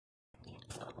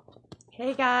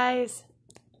Hey guys,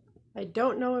 I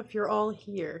don't know if you're all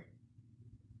here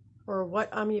or what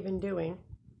I'm even doing.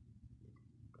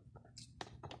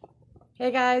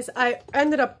 Hey guys, I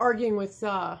ended up arguing with,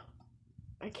 I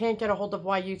can't get a hold of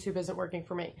why YouTube isn't working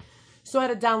for me. So I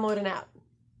had to download an app.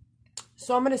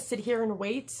 So I'm going to sit here and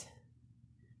wait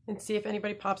and see if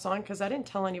anybody pops on because I didn't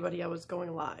tell anybody I was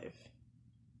going live.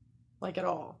 Like at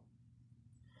all.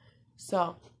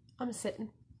 So I'm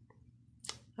sitting.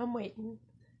 I'm waiting.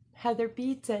 Heather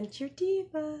B. Denture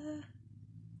DiVa.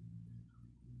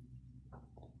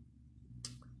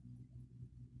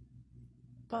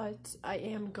 But I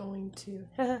am going to,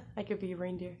 I could be a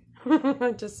reindeer.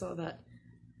 I just saw that.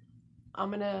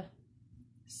 I'm gonna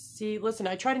see, listen,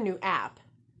 I tried a new app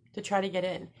to try to get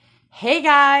in. Hey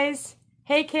guys.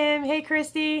 Hey Kim. Hey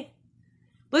Christy.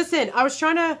 Listen, I was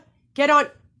trying to get on,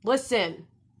 listen.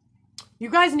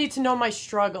 You guys need to know my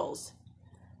struggles.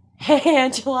 Hey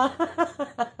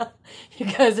Angela. You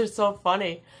guys are so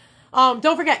funny.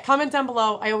 Don't forget, comment down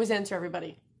below. I always answer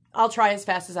everybody. I'll try as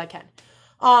fast as I can.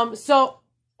 So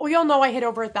we all know I hit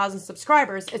over 1,000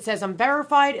 subscribers. It says I'm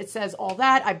verified. It says all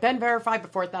that. I've been verified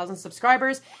before 1,000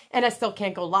 subscribers, and I still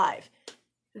can't go live.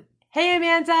 Hey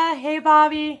Amanda. Hey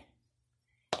Bobby.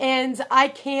 And I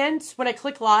can't, when I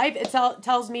click live, it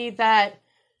tells me that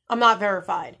I'm not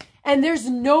verified. And there's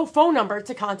no phone number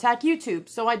to contact YouTube.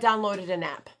 So I downloaded an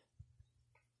app.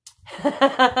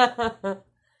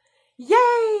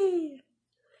 Yay!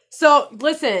 So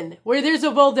listen, where there's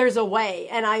a will, there's a way,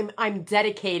 and I'm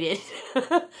dedicated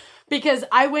because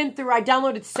I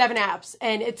downloaded 7 apps,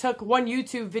 and it took one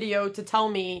YouTube video to tell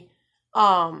me,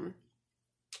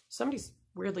 somebody's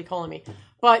weirdly calling me,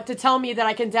 but to tell me that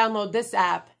I can download this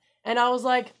app, and I was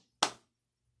like,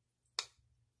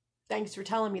 thanks for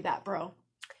telling me that, bro.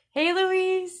 Hey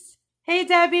Louise, hey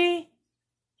Debbie,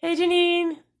 hey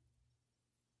Janine.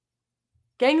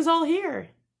 Gang's all here.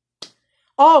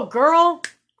 Oh, girl,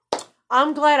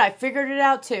 I'm glad I figured it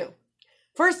out too.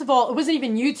 First of all, it wasn't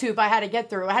even YouTube I had to get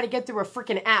through. I had to get through a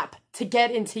freaking app to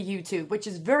get into YouTube, which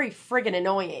is very friggin'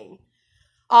 annoying.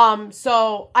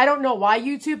 So I don't know why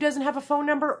YouTube doesn't have a phone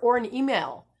number or an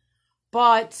email,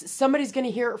 but somebody's going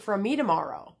to hear it from me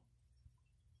tomorrow.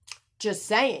 Just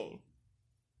saying.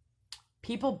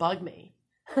 People bug me.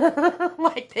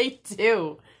 Like they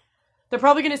do. They're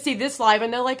probably going to see this live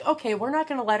and they're like, okay, we're not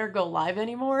going to let her go live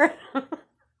anymore.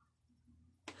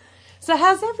 So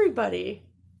how's everybody?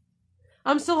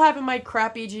 I'm still having my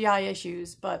crappy GI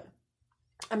issues, but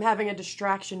I'm having a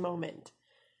distraction moment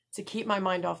to keep my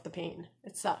mind off the pain.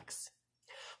 It sucks.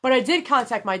 But I did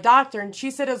contact my doctor and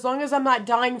she said as long as I'm not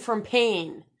dying from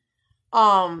pain,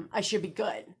 I should be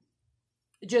good.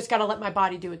 Just got to let my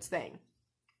body do its thing.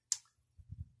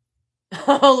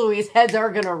 Oh, Louise, heads are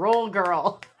going to roll,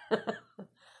 girl.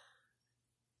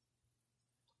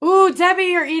 Ooh, Debbie,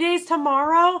 your E-Day's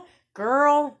tomorrow?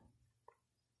 Girl.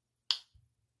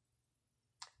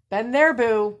 Been there,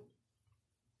 boo.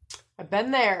 I've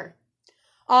been there.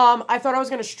 I thought I was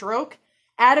going to stroke.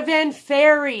 Ativan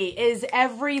Fairy is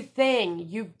everything.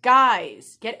 You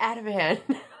guys, get Ativan.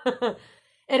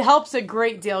 It helps a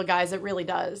great deal, guys. It really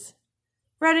does.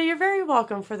 Retta, you're very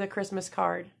welcome for the Christmas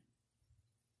card.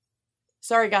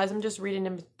 Sorry, guys. I'm just reading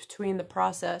in between the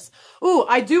process. Ooh,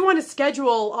 I do want to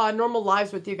schedule normal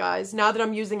lives with you guys now that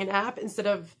I'm using an app instead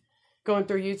of going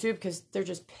through YouTube because they're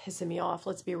just pissing me off.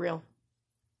 Let's be real.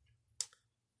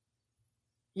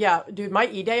 Yeah, dude, my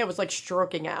E-Day, I was like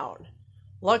stroking out.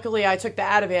 Luckily, I took the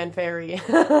Ativan Fairy.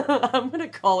 I'm going to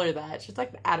call her that. She's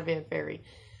like the Ativan Fairy.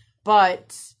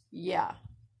 But, yeah.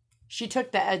 She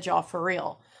took the edge off for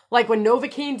real. Like when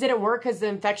Novocaine didn't work because the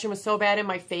infection was so bad in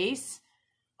my face,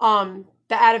 the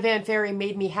Ativan Fairy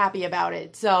made me happy about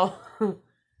it. So,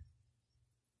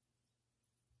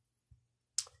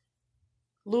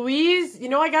 Louise, you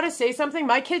know, I got to say something.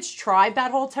 My kids tried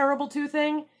that whole terrible 2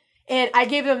 thing. And I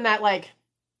gave them that like,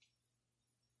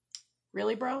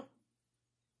 really, bro?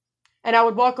 And I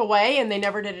would walk away and they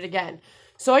never did it again.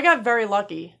 So I got very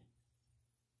lucky.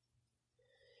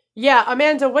 Yeah,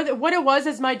 Amanda, what it was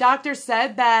is my doctor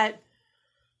said that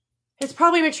it's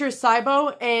probably a mixture of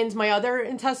SIBO and my other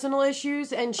intestinal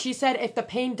issues. And she said if the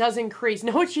pain does increase,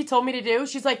 know what she told me to do?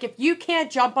 She's like, if you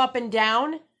can't jump up and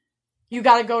down, you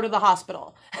got to go to the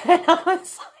hospital. And I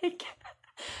was like,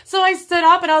 so I stood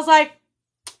up and I was like,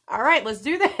 all right, let's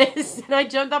do this. And I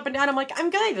jumped up and down. I'm like, I'm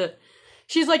good.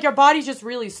 She's like, your body's just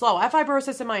really slow. I have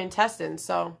fibrosis in my intestines,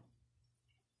 so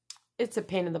it's a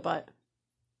pain in the butt.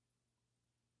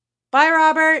 Bye,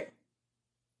 Robert.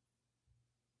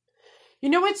 You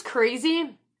know what's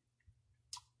crazy?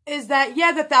 Is that,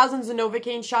 yeah, the thousands of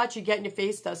Novocaine shots you get in your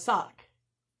face does suck.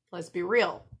 Let's be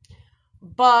real.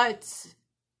 But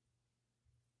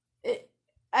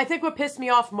I think what pissed me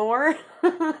off more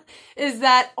is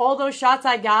that all those shots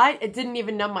I got, it didn't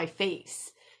even numb my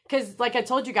face. Because, like I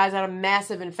told you guys, I had a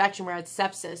massive infection where I had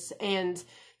sepsis. And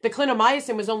the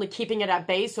clindamycin was only keeping it at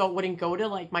bay so it wouldn't go to,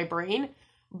 like, my brain.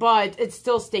 But it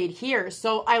still stayed here.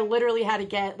 So I literally had to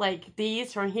get, like,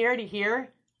 these from here to here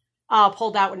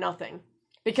pulled out with nothing.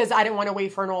 Because I didn't want to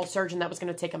wait for an oral surgeon that was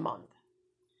going to take a month.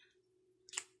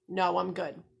 No, I'm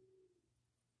good.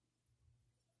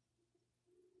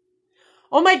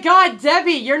 Oh my God,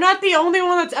 Debbie, you're not the only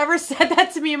one that's ever said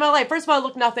that to me in my life. First of all, I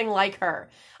look nothing like her.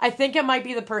 I think it might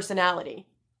be the personality.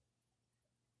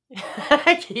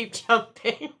 I keep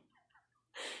jumping.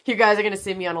 You guys are going to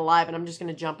see me on a live and I'm just going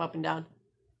to jump up and down.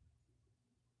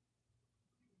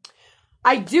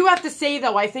 I do have to say,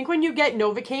 though, I think when you get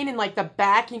Novocaine in, like, the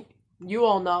back, you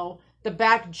all know, the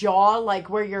back jaw, like,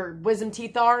 where your wisdom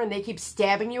teeth are, and they keep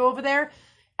stabbing you over there,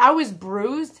 I was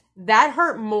bruised. That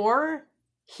hurt more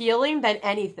healing than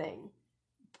anything.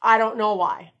 I don't know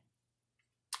why.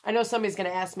 I know somebody's going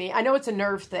to ask me. I know it's a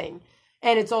nerve thing,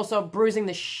 and it's also bruising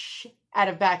the out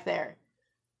of back there.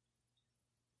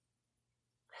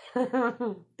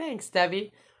 Thanks,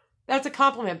 Debbie. That's a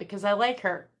compliment because I like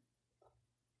her.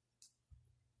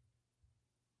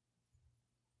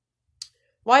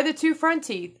 Why the 2 front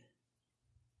teeth?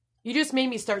 You just made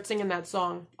me start singing that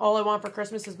song. All I want for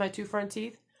Christmas is my 2 front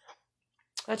teeth.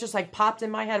 That just like popped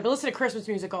in my head. But listen to Christmas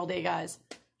music all day, guys.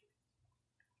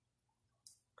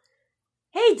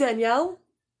 Hey, Danielle.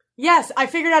 Yes, I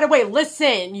figured out a way.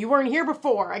 Listen, you weren't here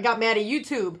before. I got mad at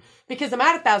YouTube because I'm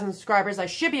at 1,000 subscribers. I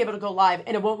should be able to go live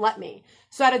and it won't let me.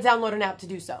 So I had to download an app to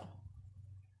do so.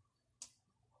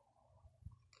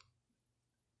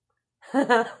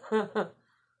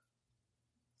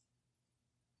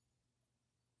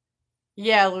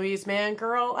 Yeah, Louise, man,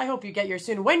 girl, I hope you get yours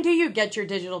soon. When do you get your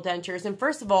digital dentures? And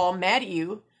first of all, I'm mad at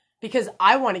you because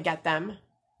I want to get them.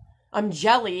 I'm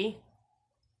jelly.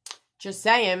 Just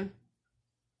saying.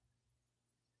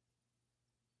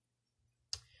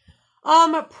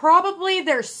 Probably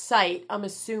their site, I'm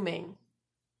assuming.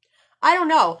 I don't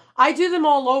know. I do them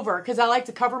all over because I like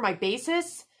to cover my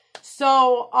bases.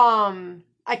 So,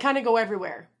 I kind of go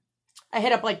everywhere. I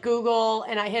hit up like Google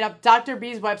and I hit up Dr.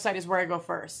 B's website is where I go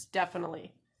first.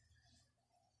 Definitely.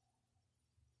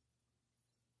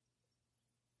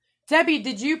 Debbie,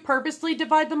 did you purposely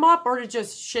divide them up or did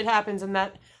just shit happens in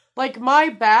that? Like my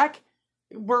back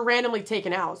were randomly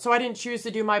taken out. So I didn't choose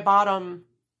to do my bottom,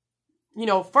 you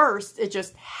know, first. It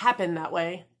just happened that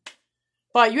way.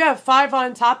 But you have 5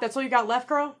 on top. That's all you got left,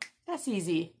 girl? That's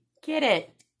easy. Get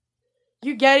it.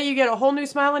 You get it. You get a whole new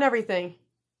smile and everything.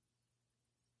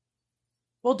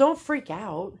 Well, don't freak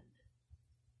out.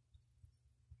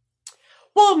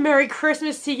 Well, Merry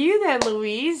Christmas to you then,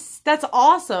 Louise. That's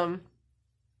awesome.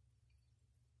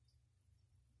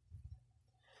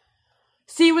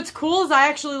 See, what's cool is I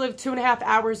actually live 2.5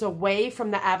 hours away from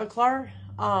the Avaclar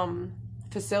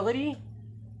facility.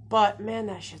 But, man,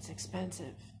 that shit's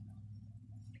expensive.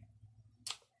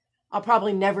 I'll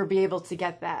probably never be able to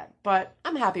get that. But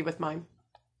I'm happy with mine.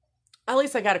 At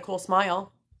least I got a cool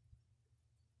smile.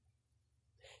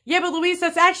 Yeah, but Louise,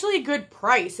 that's actually a good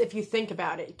price if you think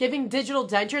about it. Giving digital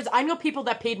dentures, I know people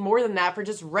that paid more than that for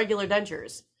just regular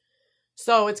dentures.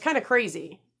 So it's kind of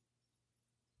crazy.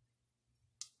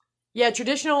 Yeah,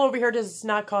 traditional over here does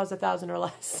not cost 1,000 or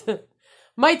less.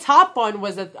 My top one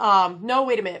was no,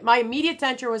 wait a minute. My immediate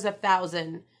denture was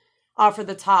 1,000 for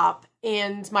the top,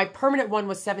 and my permanent one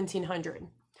was 1,700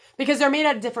 because they're made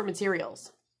out of different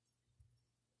materials.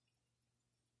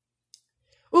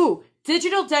 Ooh.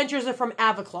 Digital dentures are from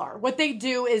Avaclar. What they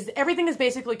do is everything is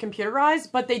basically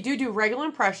computerized, but they do regular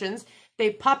impressions.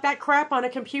 They pop that crap on a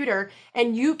computer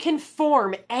and you can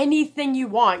form anything you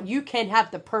want. You can have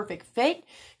the perfect fit.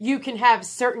 You can have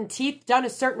certain teeth done a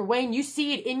certain way and you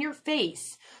see it in your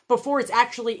face before it's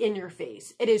actually in your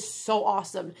face. It is so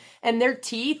awesome. And their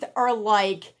teeth are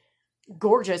like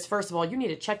gorgeous. First of all, you need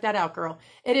to check that out, girl.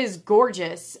 It is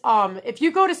gorgeous. If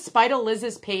you go to Spida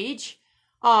Liz's page,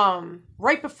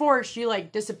 right before she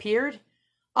like disappeared,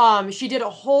 she did a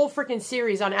whole freaking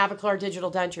series on Avaclar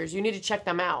digital dentures. You need to check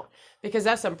them out because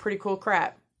that's some pretty cool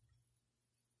crap.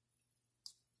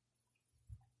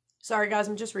 Sorry guys,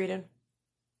 I'm just reading.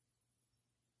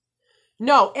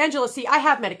 No, Angela, see, I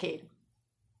have Medicaid.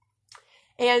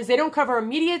 And they don't cover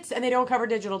immediates and they don't cover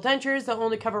digital dentures. They'll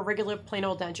only cover regular plain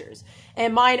old dentures.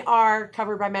 And mine are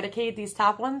covered by Medicaid, these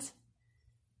top ones.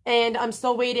 And I'm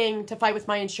still waiting to fight with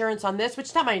my insurance on this, which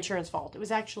is not my insurance fault. It was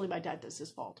actually my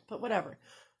dentist's fault, but whatever.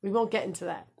 We won't get into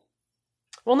that.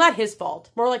 Well, not his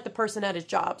fault. More like the person at his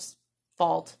job's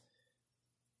fault.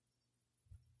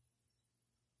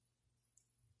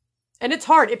 And it's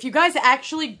hard. If you guys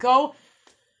actually go,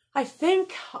 I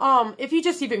think, if you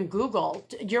just even Google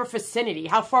your vicinity,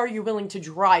 how far are you willing to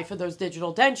drive for those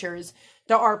digital dentures?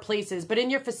 There are places, but in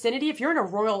your vicinity, if you're in a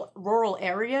rural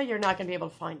area, you're not going to be able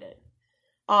to find it.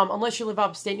 Unless you live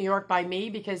upstate New York by me,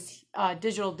 because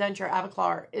Digital Denture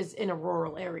Avaclar is in a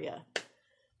rural area.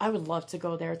 I would love to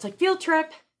go there. It's like field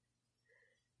trip.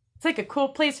 It's like a cool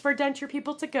place for denture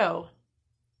people to go.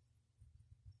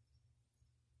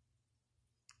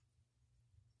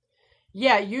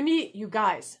 Yeah, you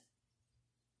guys.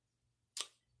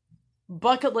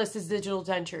 Bucket list is digital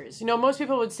dentures. You know, most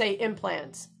people would say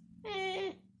implants.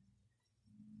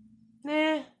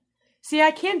 See,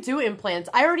 I can't do implants.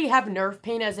 I already have nerve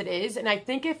pain as it is, and I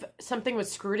think if something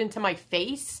was screwed into my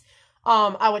face,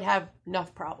 I would have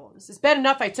enough problems. It's bad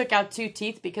enough I took out 2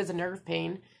 teeth because of nerve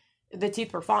pain. The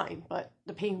teeth were fine, but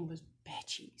the pain was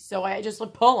bitchy. So I just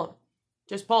would pull them.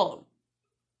 Just pull them.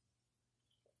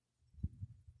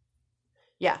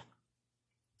 Yeah.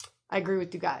 I agree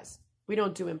with you guys. We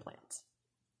don't do implants.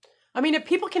 I mean, if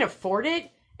people can afford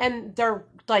it and they're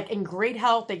like in great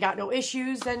health, they got no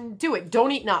issues, then do it.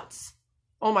 Don't eat nuts.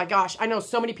 Oh my gosh. I know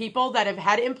so many people that have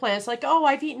had implants like, oh,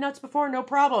 I've eaten nuts before, no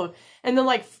problem. And then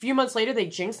like a few months later, they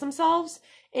jinx themselves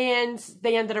and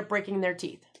they ended up breaking their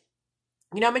teeth.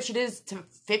 You know how much it is to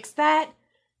fix that?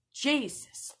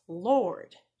 Jesus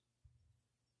Lord.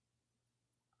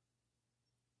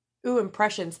 Ooh,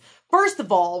 impressions. First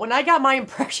of all, when I got my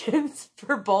impressions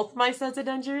for both my sets of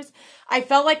dentures, I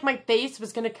felt like my face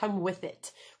was going to come with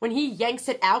it. When he yanks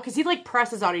it out, because he like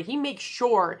presses on it, he makes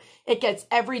sure it gets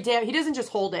every damn, he doesn't just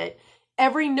hold it.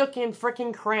 Every nook and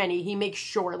freaking cranny, he makes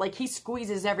sure, like he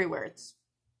squeezes everywhere. It's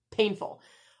painful.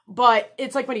 But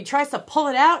it's like when he tries to pull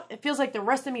it out, it feels like the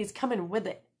rest of me is coming with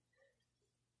it.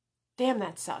 Damn,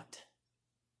 that sucked.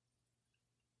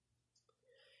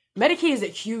 Medicaid is a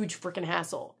huge freaking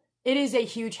hassle. It is a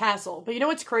huge hassle. But you know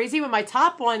what's crazy? With my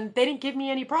top one, they didn't give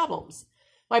me any problems.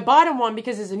 My bottom one,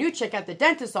 because there's a new chick at the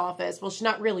dentist's office, well, she's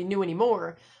not really new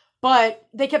anymore, but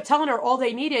they kept telling her all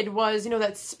they needed was, you know,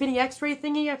 that spinny x-ray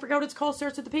thingy, I forgot what it's called,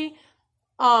 starts with the P.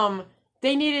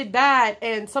 They needed that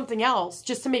and something else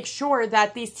just to make sure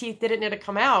that these teeth didn't need to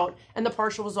come out, and the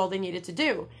partial was all they needed to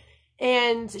do.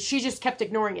 And she just kept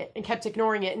ignoring it and kept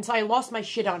ignoring it until I lost my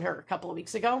shit on her a couple of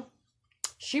weeks ago.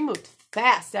 She moved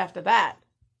fast after that.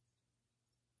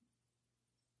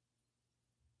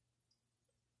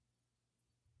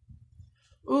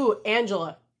 Ooh,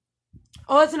 Angela.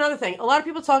 Oh, that's another thing. A lot of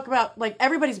people talk about, like,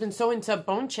 everybody's been so into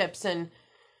bone chips and,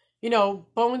 you know,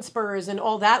 bone spurs and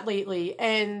all that lately.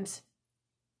 And,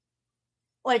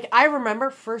 like, I remember,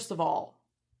 first of all,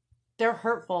 they're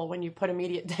hurtful when you put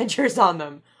immediate dentures on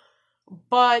them.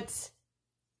 But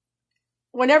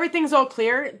when everything's all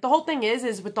clear, the whole thing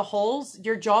is with the holes,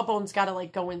 your jawbone's got to,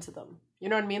 like, go into them. You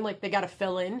know what I mean? Like, they got to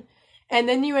fill in. And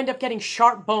then you end up getting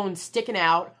sharp bones sticking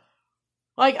out.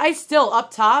 Like, I still, up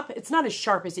top, it's not as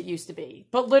sharp as it used to be.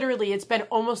 But literally, it's been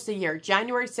almost a year.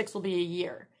 January 6th will be a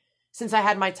year since I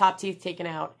had my top teeth taken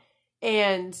out.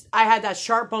 And I had that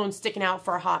sharp bone sticking out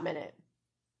for a hot minute.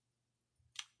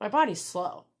 My body's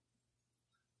slow.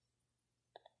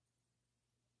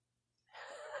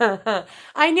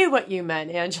 I knew what you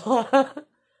meant, Angela.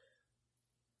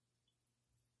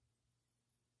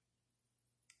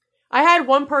 I had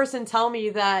one person tell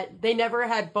me that they never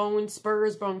had bone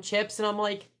spurs, bone chips, and I'm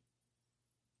like,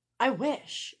 I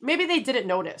wish. Maybe they didn't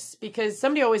notice, because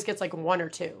somebody always gets like 1 or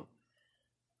 2.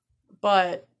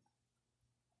 But,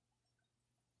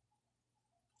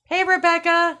 hey,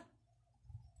 Rebecca!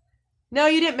 No,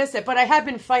 you didn't miss it, but I have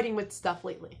been fighting with stuff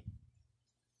lately.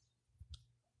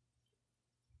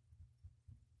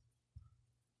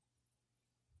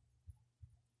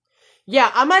 Yeah,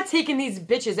 I'm not taking these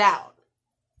bitches out.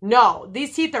 No,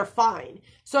 these teeth are fine.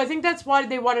 So I think that's why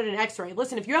they wanted an x-ray.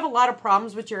 Listen, if you have a lot of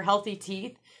problems with your healthy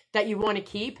teeth that you want to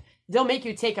keep, they'll make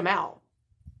you take them out.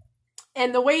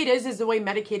 And the way it is the way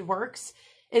Medicaid works,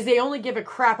 is they only give a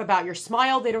crap about your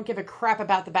smile. They don't give a crap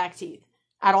about the back teeth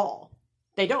at all.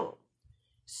 They don't.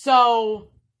 So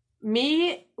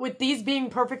me, with these being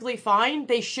perfectly fine,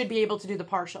 they should be able to do the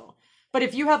partial. But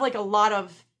if you have like a lot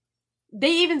of, they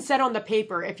even said on the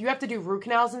paper, if you have to do root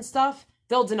canals and stuff,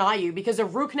 they'll deny you because a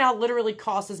root canal literally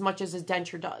costs as much as a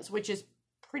denture does, which is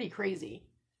pretty crazy.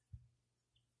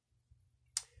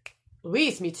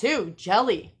 Luis, me too.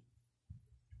 Jelly.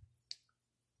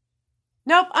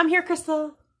 Nope, I'm here,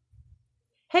 Crystal.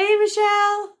 Hey,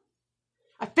 Michelle.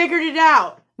 I figured it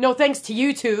out. No thanks to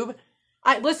YouTube.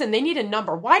 Listen, they need a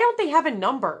number. Why don't they have a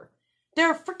number?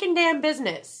 They're a freaking damn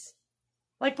business.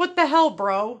 Like, what the hell,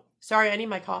 bro? Sorry, I need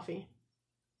my coffee.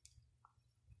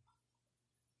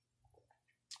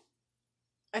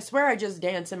 I swear I just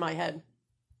dance in my head.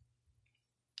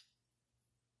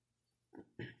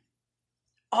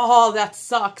 Oh, that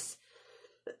sucks.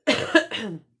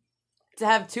 To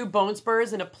have 2 bone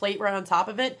spurs and a plate right on top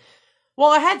of it.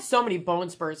 Well, I had so many bone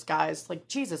spurs, guys. Like,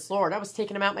 Jesus Lord, I was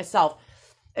taking them out myself.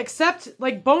 Except,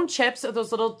 like, bone chips are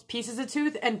those little pieces of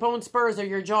tooth, and bone spurs are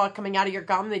your jaw coming out of your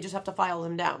gum. They just have to file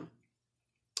them down.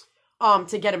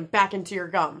 To get them back into your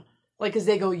gum. Like, because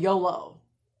they go YOLO.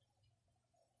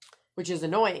 Which is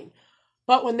annoying.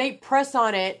 But when they press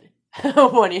on it,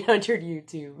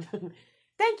 1-800-YouTube.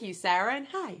 Thank you, Sarah, and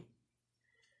hi.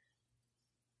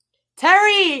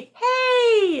 Terry!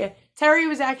 Hey! Terry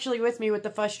was actually with me with the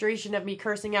frustration of me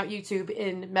cursing out YouTube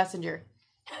in Messenger.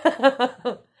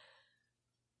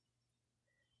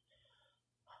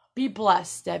 Be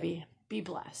blessed, Debbie. Be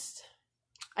blessed.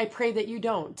 I pray that you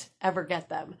don't ever get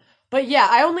them. But yeah,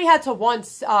 I only had to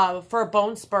once, for a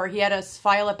bone spur, he had us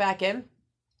file it back in.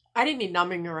 I didn't need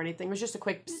numbing or anything. It was just a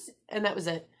quick psst, and that was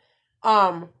it.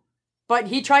 But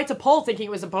he tried to pull thinking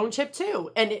it was a bone chip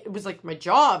too. And it was like, my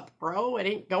jaw, bro. It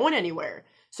ain't going anywhere.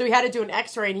 So he had to do an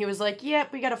x-ray and he was like,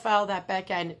 yep, we got to file that back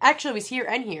in. Actually, it was here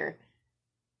and here.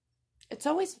 It's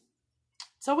always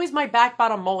my back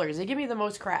bottom molars. They give me the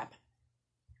most crap.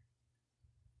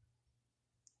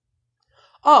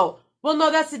 Oh, well,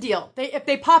 no, that's the deal. If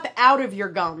they pop out of your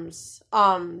gums,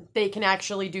 they can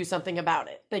actually do something about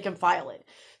it. They can file it.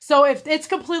 So if it's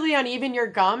completely uneven, your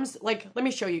gums, like, let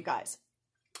me show you guys.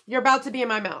 You're about to be in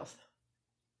my mouth.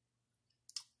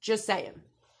 Just saying.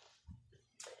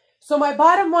 So my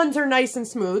bottom ones are nice and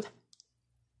smooth.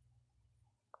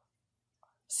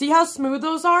 See how smooth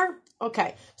those are?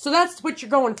 Okay, so that's what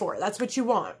you're going for. That's what you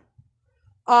want.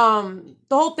 The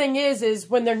whole thing is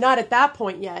when they're not at that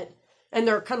point yet, and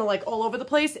they're kind of like all over the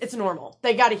place, it's normal.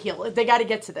 They got to heal. They got to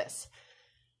get to this.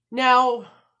 Now,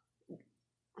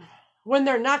 when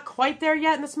they're not quite there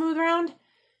yet in the smooth round,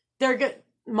 they're good.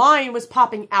 Mine was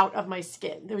popping out of my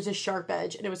skin. There was a sharp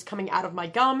edge, and it was coming out of my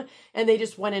gum, and they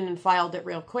just went in and filed it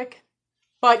real quick.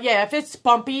 But yeah, if it's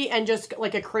bumpy and just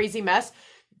like a crazy mess,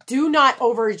 do not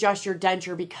over-adjust your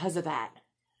denture because of that.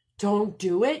 Don't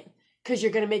do it, because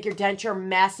you're going to make your denture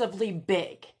massively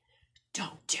big.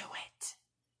 Don't do it.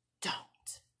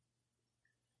 Don't.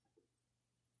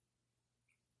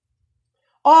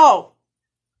 Oh!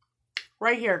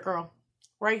 Right here, girl.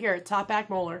 Right here, top back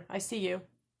molar. I see you.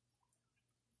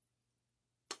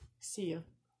 See you.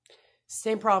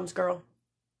 Same problems, girl.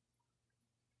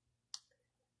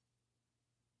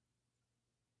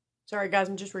 Sorry, guys,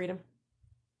 I'm just reading.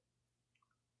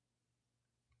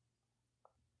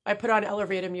 I put on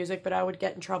elevator music, but I would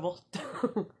get in trouble.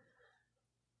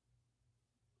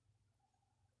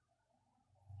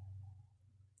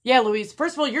 Yeah, Louise.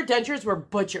 First of all, your dentures were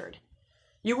butchered.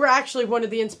 You were actually one of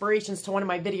the inspirations to one of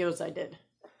my videos I did.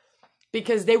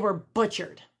 Because they were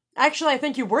butchered. Actually, I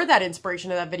think you were that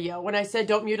inspiration of that video when I said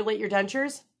don't mutilate your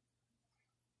dentures.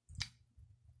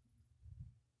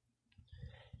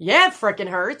 Yeah, it frickin'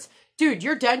 hurts. Dude,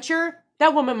 your denture,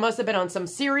 that woman must have been on some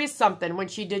serious something when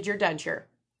she did your denture.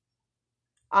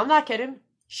 I'm not kidding.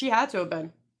 She had to have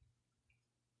been.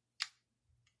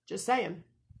 Just saying.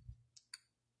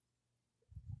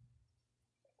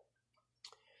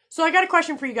 So I got a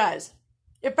question for you guys.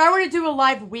 If I were to do a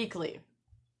live weekly,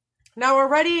 now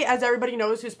already, as everybody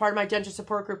knows who's part of my denture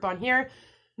support group on here,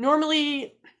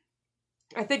 normally,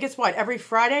 I think it's what, every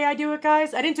Friday I do it,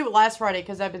 guys? I didn't do it last Friday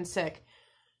because I've been sick.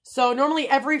 So normally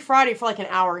every Friday for like an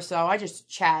hour or so, I just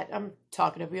chat. I'm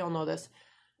talkative, we all know this.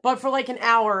 But for like an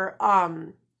hour,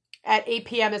 at 8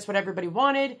 p.m. is what everybody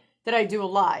wanted, that I do a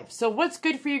live. So what's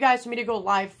good for you guys for me to go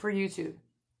live for YouTube?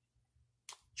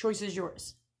 Choice is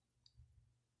yours.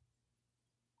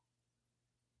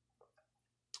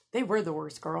 They were the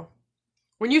worst, girl.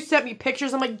 When you sent me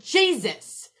pictures, I'm like,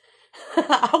 Jesus!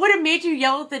 I would have made you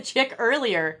yell at the chick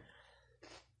earlier.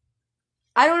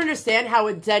 I don't understand how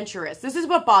a denturist, this is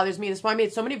what bothers me. This is why I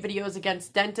made so many videos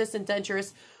against dentists and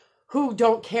denturists who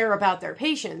don't care about their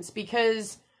patients.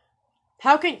 Because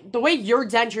how can, the way your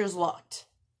dentures looked,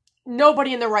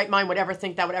 nobody in their right mind would ever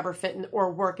think that would ever fit in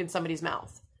or work in somebody's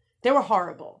mouth. They were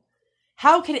horrible.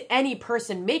 How could any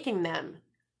person making them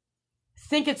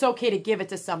think it's okay to give it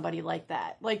to somebody like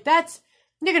that? Like, that's,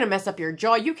 you're going to mess up your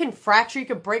jaw. You can fracture, you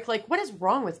can break. Like, what is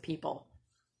wrong with people?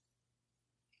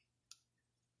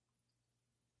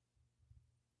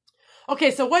 Okay,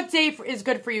 so what day is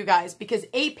good for you guys? Because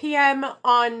 8 p.m.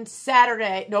 on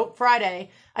Friday,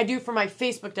 I do for my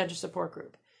Facebook denture support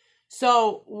group.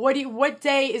 So what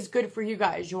day is good for you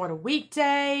guys? Do you want a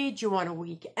weekday? Do you want a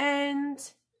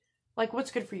weekend? Like,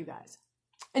 what's good for you guys?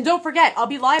 And don't forget, I'll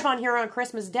be live on here on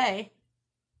Christmas Day.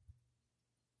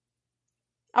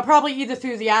 I'll probably either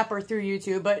through the app or through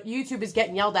YouTube, but YouTube is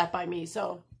getting yelled at by me,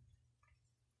 so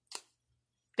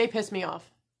they piss me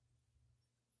off.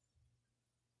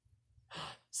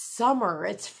 Summer.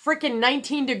 It's freaking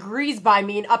 19 degrees by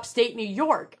me in upstate New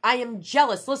York. I am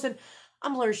jealous. Listen,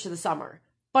 I'm allergic to the summer,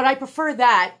 but I prefer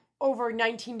that over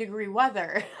 19-degree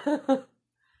weather.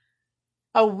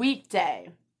 A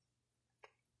weekday.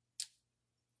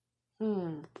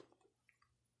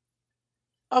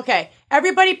 Okay,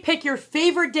 everybody pick your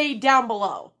favorite day down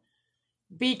below,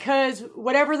 because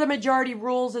whatever the majority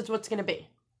rules is what's going to be.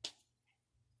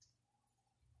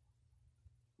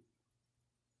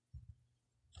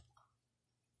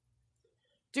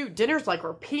 Dude, dinner's like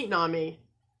repeating on me.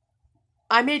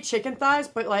 I made chicken thighs,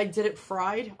 but like did it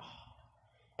fried.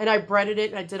 And I breaded it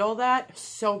and I did all that.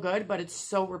 So good, but it's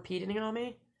so repeating on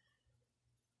me.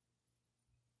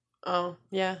 Oh,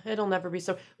 yeah, it'll never be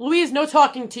so. Louise, no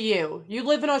talking to you. You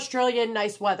live in Australia in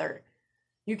nice weather.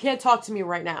 You can't talk to me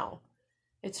right now.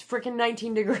 It's freaking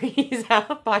 19 degrees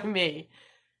out by me.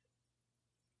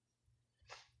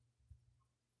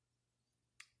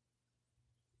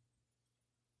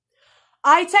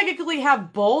 I technically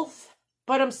have both,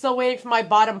 but I'm still waiting for my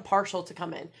bottom partial to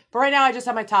come in. But right now, I just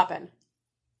have my top in.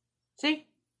 See?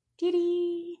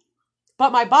 Dee-dee.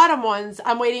 But my bottom ones,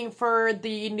 I'm waiting for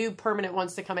the new permanent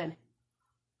ones to come in.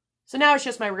 So now it's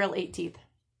just my real 8 teeth.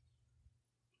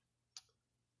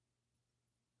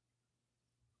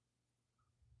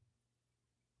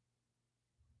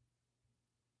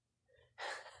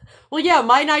 Well, yeah,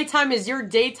 my nighttime is your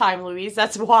daytime, Louise.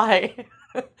 That's why.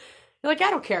 You're like,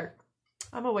 I don't care.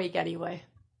 I'm awake anyway.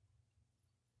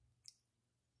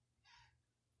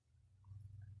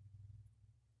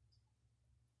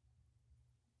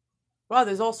 Wow,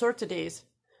 there's all sorts of days.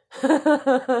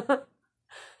 I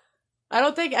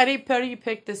don't think anybody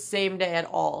picked the same day at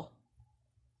all.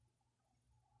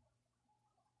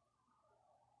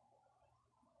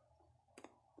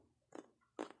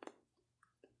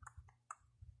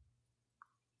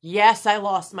 Yes, I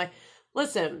lost my...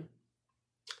 Listen,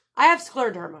 I have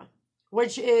scleroderma,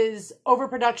 which is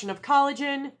overproduction of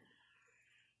collagen,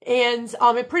 and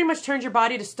it pretty much turns your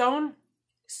body to stone.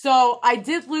 So I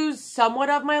did lose somewhat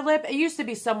of my lip. It used to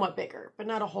be somewhat bigger, but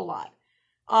not a whole lot.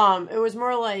 It was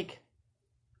more like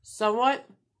somewhat.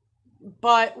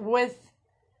 But with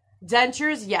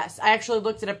dentures, yes. I actually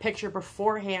looked at a picture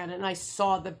beforehand and I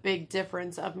saw the big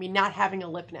difference of me not having a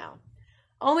lip now.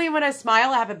 Only when I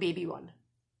smile, I have a baby one.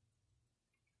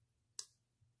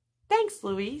 Thanks,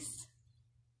 Louise.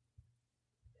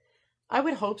 I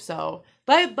would hope so.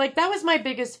 But like that was my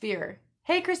biggest fear.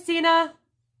 Hey, Christina.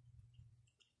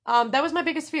 That was my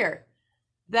biggest fear.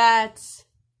 That,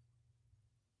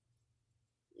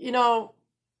 you know,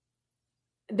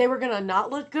 they were gonna not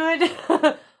look good.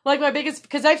 Like my biggest,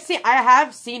 because I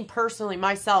have seen personally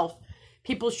myself,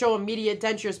 people show immediate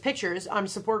dentures pictures on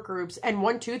support groups, and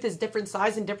one tooth is different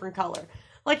size and different color.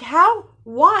 Like how?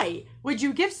 Why would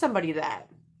you give somebody that?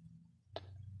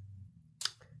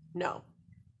 No,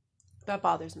 that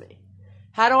bothers me.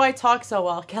 How do I talk so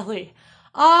well, Kelly?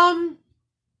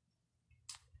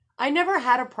 I never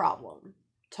had a problem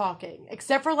talking,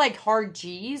 except for like hard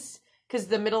G's, because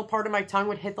the middle part of my tongue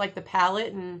would hit like the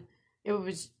palate and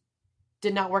it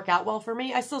did not work out well for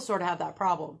me. I still sort of have that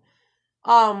problem.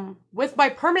 With my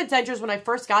permanent dentures, when I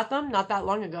first got them, not that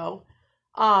long ago,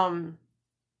 I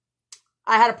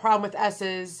had a problem with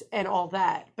S's and all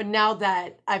that. But now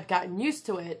that I've gotten used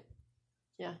to it,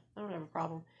 yeah, I don't have a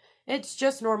problem. It's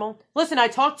just normal. Listen, I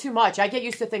talk too much. I get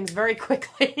used to things very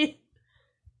quickly.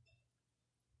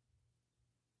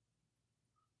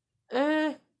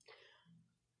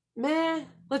 Meh.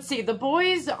 Let's see. The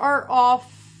boys are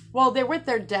off. Well, they're with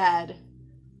their dad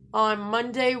on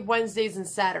Monday, Wednesdays, and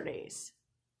Saturdays.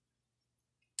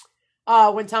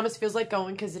 When Thomas feels like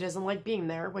going, because he doesn't like being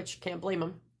there, which can't blame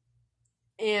him.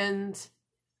 And,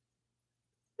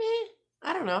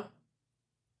 I don't know.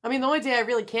 I mean, the only day I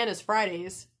really can is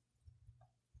Fridays.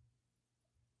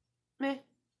 Meh.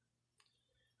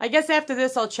 I guess after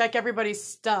this, I'll check everybody's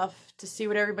stuff to see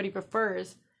what everybody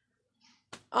prefers.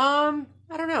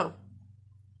 I don't know.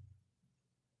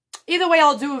 Either way,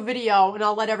 I'll do a video and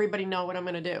I'll let everybody know what I'm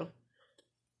going to do.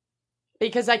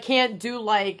 Because I can't do,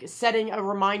 like, setting a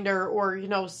reminder or, you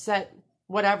know, set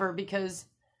whatever because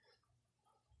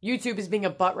YouTube is being a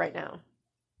butt right now.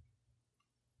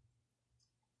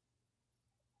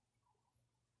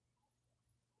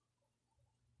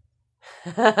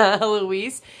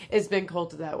 Louise, it's been cold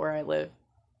to that where I live.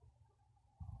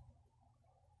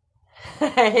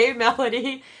 Hey,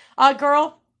 Melody.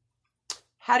 Girl,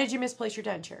 how did you misplace your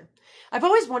denture? I've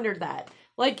always wondered that.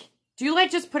 Like, Do you,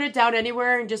 like, just put it down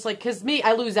anywhere and just, like, because me,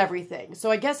 I lose everything. So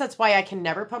I guess that's why I can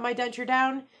never put my denture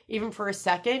down, even for a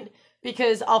second,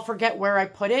 because I'll forget where I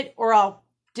put it, or I'll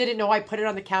didn't know I put it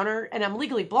on the counter, and I'm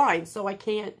legally blind, so I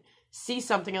can't see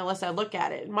something unless I look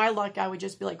at it. In my luck, I would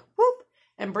just be like, whoop,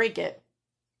 and break it,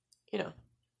 you know,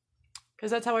 because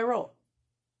that's how I roll.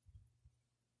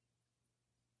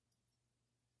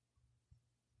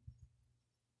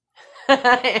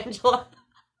 Angela.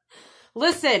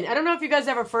 Listen, I don't know if you guys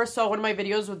ever first saw one of my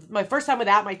videos with my first time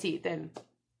without my teeth and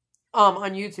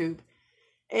on YouTube.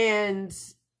 And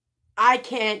I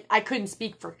couldn't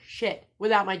speak for shit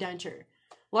without my denture.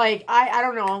 Like, I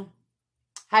don't know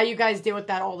how you guys deal with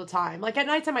that all the time. Like, at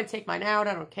nighttime, I take mine out.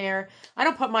 I don't care. I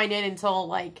don't put mine in until,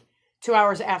 like, 2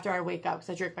 hours after I wake up. Because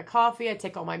I drink my coffee. I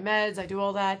take all my meds. I do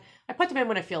all that. I put them in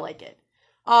when I feel like it.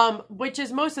 Which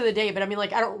is most of the day. But, I mean,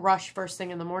 like, I don't rush first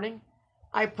thing in the morning.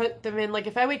 I put them in, like,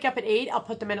 if I wake up at 8, I'll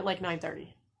put them in at, like,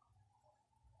 9:30.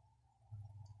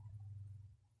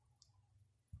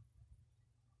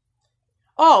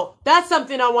 Oh, that's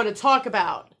something I want to talk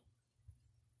about.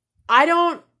 I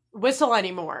don't whistle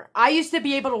anymore. I used to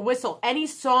be able to whistle any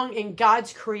song in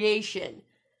God's creation.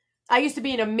 I used to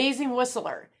be an amazing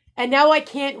whistler. And now I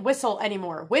can't whistle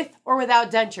anymore, with or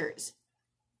without dentures.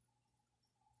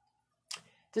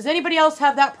 Does anybody else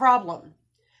have that problem?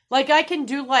 Like, I can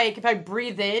do, like, if I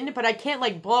breathe in, but I can't,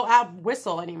 like, blow out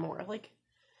whistle anymore. Like,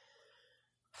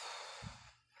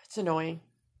 it's annoying.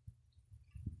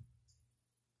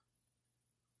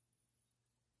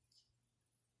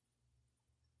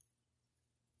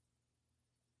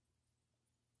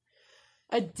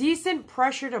 A decent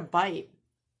pressure to bite.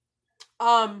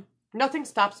 Nothing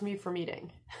stops me from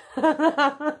eating.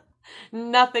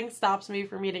 Nothing stops me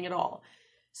from eating at all.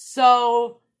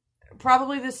 So,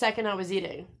 probably the second I was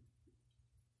eating.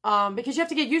 Because you have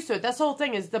to get used to it. That's the whole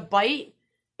thing, is the bite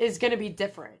is going to be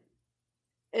different.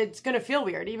 It's going to feel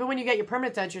weird. Even when you get your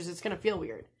permanent dentures, it's going to feel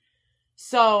weird.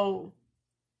 So,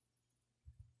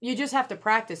 you just have to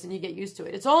practice and you get used to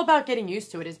it. It's all about getting used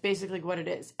to it is basically what it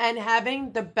is. And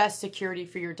having the best security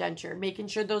for your denture. Making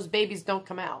sure those babies don't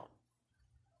come out.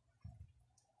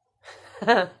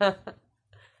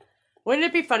 Wouldn't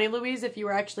it be funny, Louise, if you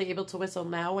were actually able to whistle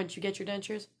now once you get your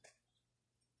dentures?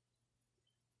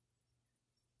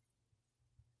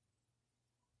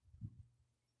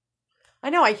 I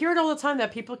know, I hear it all the time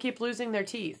that people keep losing their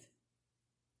teeth.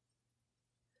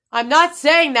 I'm not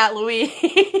saying that, Louise.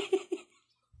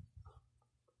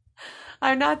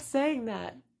 I'm not saying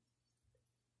that.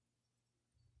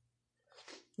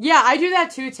 Yeah, I do that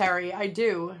too, Terry. I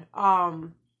do.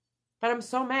 But I'm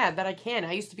so mad that I can't.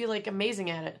 I used to be, like,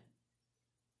 amazing at it.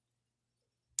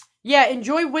 Yeah,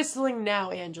 enjoy whistling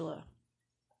now, Angela.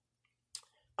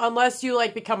 Unless you,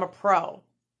 like, become a pro.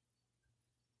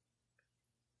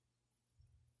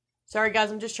 Sorry,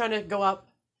 guys. I'm just trying to go up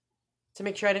to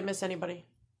make sure I didn't miss anybody.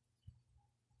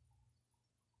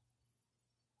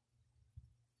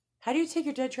 How do you take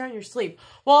your denture out in your sleep?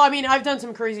 Well, I mean, I've done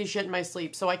some crazy shit in my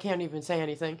sleep, so I can't even say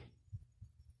anything.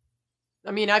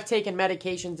 I mean, I've taken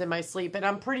medications in my sleep, and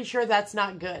I'm pretty sure that's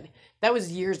not good. That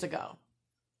was years ago.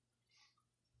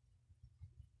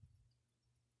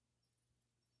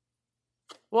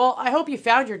 Well, I hope you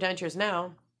found your dentures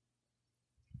now.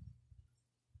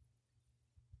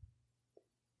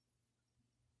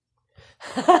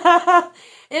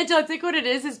 Angela, I think what it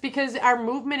is because our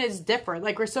movement is different.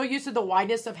 Like, we're so used to the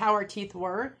wideness of how our teeth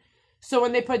were. So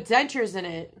when they put dentures in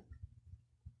it,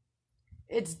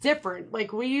 it's different.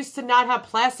 Like, we used to not have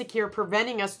plastic here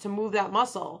preventing us to move that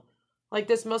muscle. Like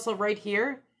this muscle right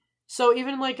here. So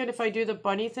even, like, if I do the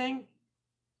bunny thing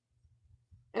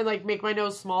and, like, make my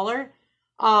nose smaller,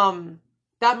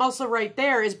 that muscle right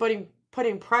there is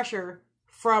putting pressure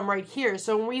from right here.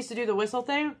 So when we used to do the whistle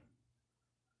thing,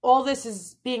 all this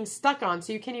is being stuck on,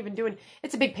 so you can't even do it.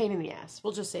 It's a big pain in the ass.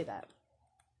 We'll just say that.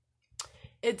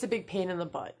 It's a big pain in the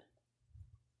butt.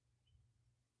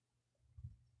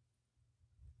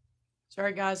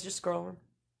 Sorry, guys, just scrolling.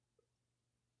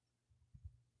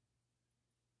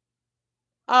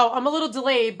 Oh, I'm a little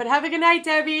delayed, but have a good night,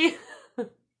 Debbie.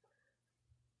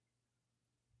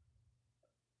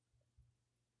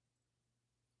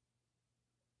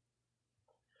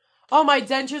 Oh, my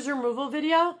dentures removal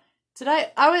video?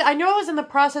 I know I was in the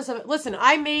process of it. Listen,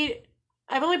 I've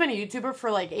only been a YouTuber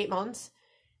for like 8 months.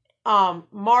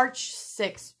 March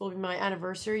 6th will be my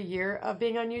anniversary year of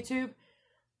being on YouTube.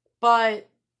 But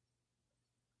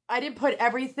I didn't put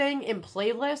everything in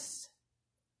playlists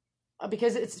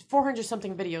because it's 400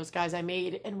 something videos, guys, I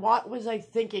made. And what was I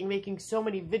thinking making so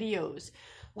many videos?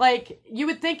 Like, you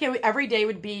would think every day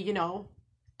would be,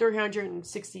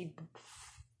 360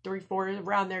 3, 4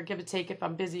 around there, give or take if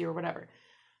I'm busy or whatever.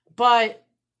 But,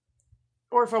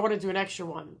 or if I want to do an extra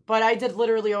one. But I did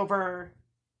literally over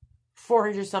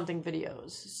 400 something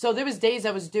videos. So there was days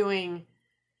I was doing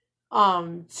 2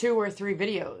 or 3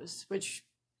 videos, which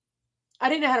I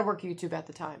didn't know how to work YouTube at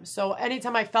the time. So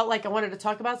anytime I felt like I wanted to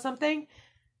talk about something,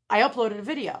 I uploaded a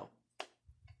video.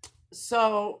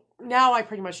 So now I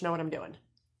pretty much know what I'm doing.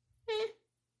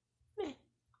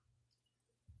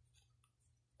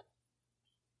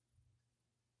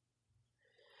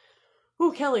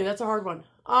 Ooh, Kelly, that's a hard one.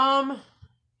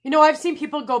 You know, I've seen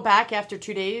people go back after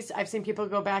 2 days. I've seen people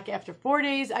go back after 4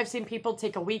 days. I've seen people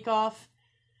take a week off.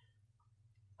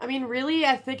 I mean, really,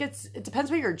 I think it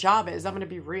depends what your job is. I'm going to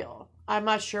be real. I'm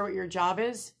not sure what your job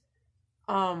is.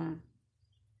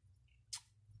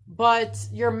 But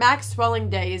your max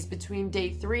swelling day is between day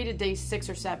 3 to day 6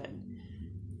 or 7.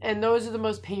 And those are the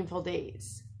most painful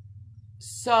days.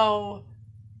 So,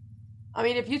 I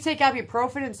mean, if you take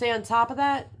ibuprofen and stay on top of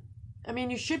that, I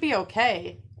mean, you should be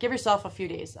okay. Give yourself a few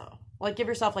days, though. Like, give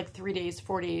yourself, like, 3 days,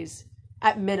 4 days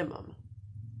at minimum.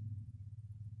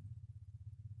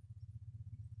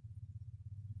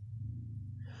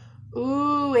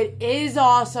 Ooh, it is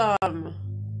awesome.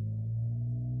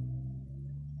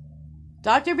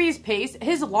 Dr. B's paste,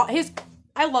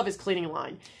 I love his cleaning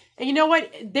line. And you know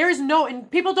what?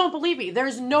 And people don't believe me,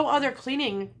 there's no other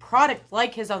cleaning product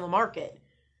like his on the market.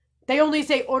 They only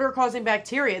say odor-causing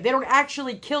bacteria. They don't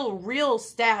actually kill real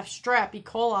staph, strep, E.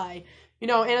 coli, you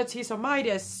know,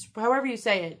 antisomidus, however you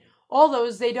say it. All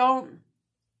those, they don't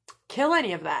kill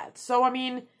any of that. So, I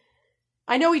mean,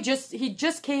 I know he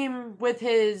just came with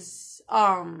his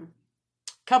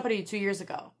company 2 years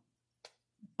ago.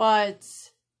 But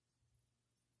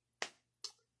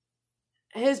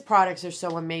his products are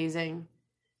so amazing.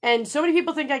 And so many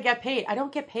people think I get paid. I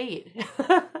don't get paid.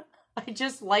 I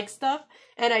just like stuff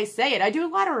and I say it. I do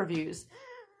a lot of reviews.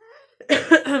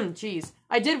 Jeez.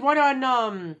 I did one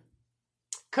on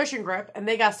cushion grip and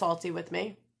they got salty with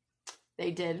me.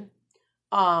 They did.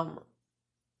 And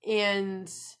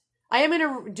I am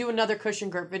going to do another cushion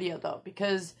grip video though,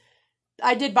 because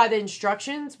I did by the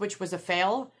instructions, which was a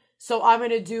fail. So I'm going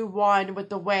to do one with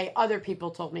the way other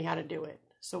people told me how to do it.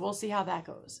 So we'll see how that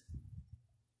goes.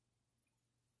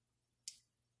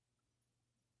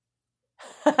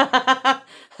 I'm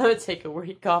going to take a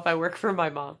week off. I work for my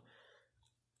mom.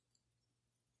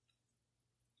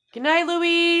 Good night,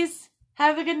 Louise.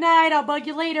 Have a good night. I'll bug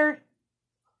you later.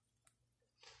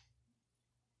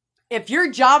 If your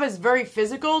job is very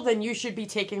physical, then you should be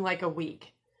taking like a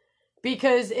week.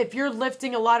 Because if you're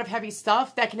lifting a lot of heavy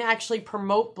stuff, that can actually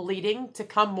promote bleeding to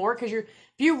come more. Because if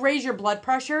you raise your blood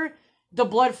pressure, the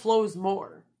blood flows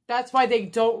more. That's why they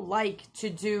don't like to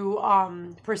do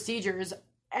procedures,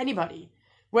 anybody.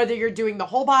 Whether you're doing the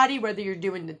whole body, whether you're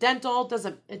doing the dental,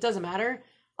 it doesn't matter.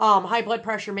 High blood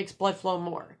pressure makes blood flow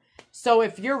more. So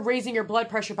if you're raising your blood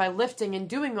pressure by lifting and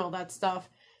doing all that stuff,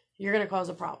 you're going to cause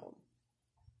a problem.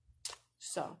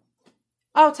 So.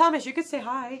 Oh, Thomas, you could say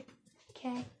hi.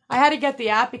 Okay. I had to get the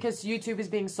app because YouTube is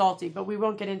being salty, but we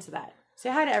won't get into that.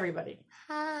 Say hi to everybody.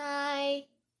 Hi.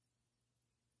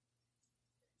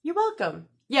 You're welcome.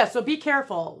 Yeah, so be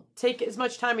careful. Take as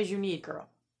much time as you need, girl.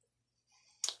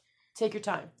 Take your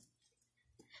time.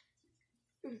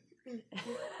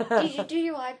 Did you do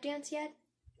your live dance yet?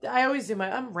 I always do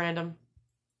I'm random.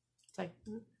 It's like,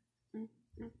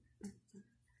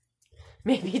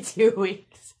 maybe 2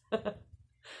 weeks.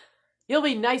 You'll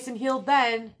be nice and healed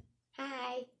then.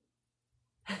 Hi.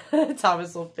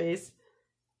 Thomas' little face.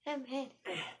 I'm head.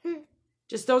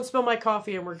 Just don't spill my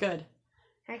coffee and we're good.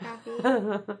 Hi, coffee.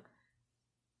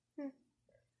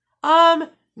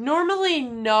 Normally,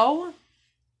 no.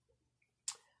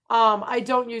 I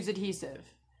don't use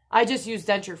adhesive. I just use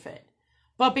Denture Fit.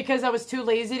 But because I was too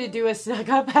lazy to do a snug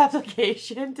up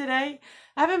application today,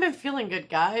 I haven't been feeling good,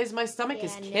 guys. My stomach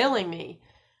is killing me.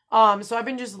 So I've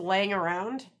been just laying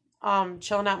around,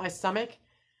 chilling out my stomach.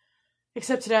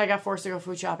 Except today I got forced to go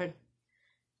food shopping.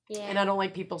 Yeah. And I don't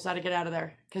like people, so I had to get out of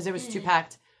there because it was too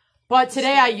packed. But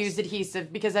today I used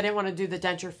adhesive because I didn't want to do the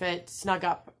Denture Fit snug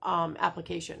up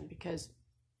application because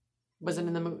I wasn't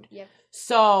in the mood. Yep.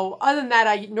 So other than that,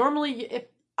 if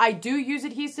I do use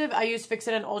adhesive, I use Fix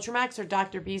It and Ultramax or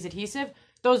Dr. B's adhesive.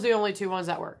 Those are the only 2 ones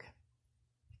that work.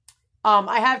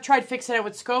 I have tried Fixing It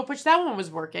with Scope, which that one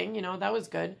was working. You know, that was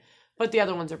good. But the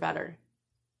other ones are better.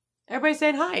 Everybody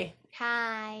saying hi.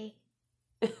 Hi.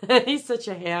 He's such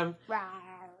a ham. Rawr.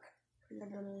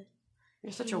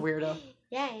 You're such a weirdo.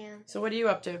 Yeah, I am. So what are you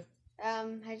up to?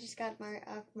 I just got Mario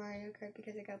Kart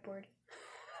because I got bored.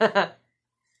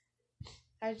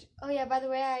 Oh yeah, by the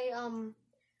way,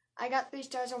 I got 3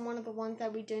 stars on one of the ones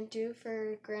that we didn't do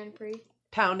for Grand Prix.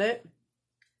 Pound it.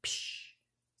 Psh.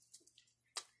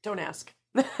 Don't ask.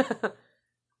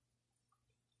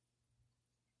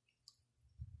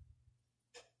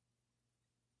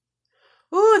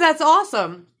 Ooh, that's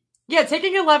awesome. Yeah,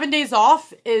 taking 11 days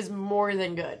off is more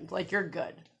than good. Like, you're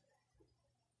good.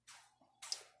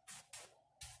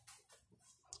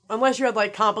 Unless you had,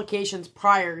 like, complications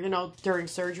prior, you know, during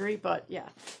surgery. But, yeah.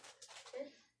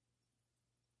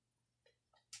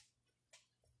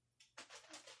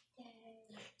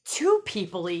 Two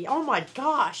people-y. Oh, my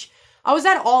gosh. I was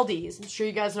at Aldi's. I'm sure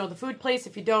you guys know the food place.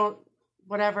 If you don't,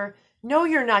 whatever. No,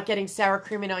 you're not getting sour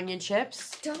cream and onion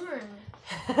chips. Darn.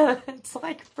 It's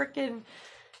like freaking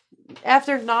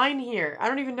after 9 here. I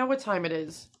don't even know what time it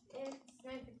is. It's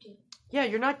 9:15. Yeah,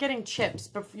 you're not getting chips,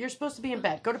 but you're supposed to be in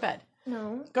bed. Go to bed.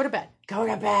 No. Go to bed. Go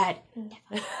to bed.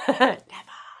 Never.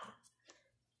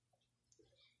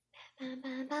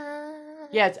 Never.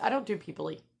 Yeah, I don't do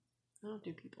people-y. I don't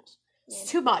do peoples. It's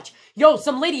too much. Yo,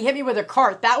 some lady hit me with a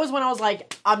cart. That was when I was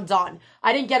like, I'm done.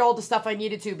 I didn't get all the stuff I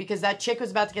needed to because that chick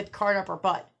was about to get the cart up her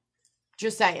butt.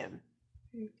 Just saying.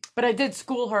 But I did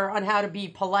school her on how to be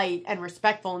polite and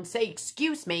respectful and say,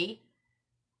 excuse me.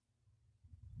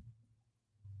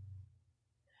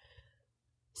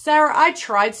 Sarah, I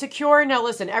tried Secure. Now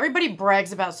listen, everybody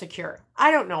brags about Secure.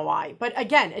 I don't know why. But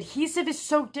again, adhesive is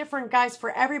so different, guys,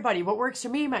 for everybody. What works for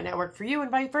me might not work for you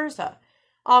and vice versa.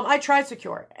 I tried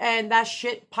Secure, and that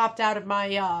shit popped out of my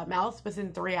mouth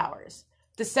within 3 hours.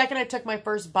 The second I took my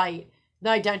first bite, the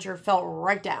denture fell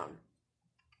right down.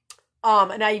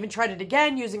 And I even tried it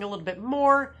again, using a little bit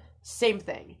more. Same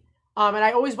thing. And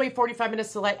I always wait 45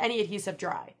 minutes to let any adhesive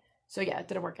dry. So yeah, it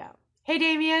didn't work out. Hey,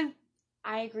 Damien.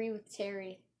 I agree with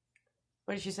Terry.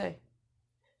 What did she say?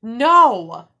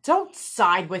 No, don't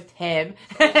side with him.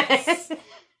 Yes.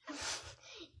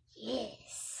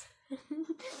 Yes.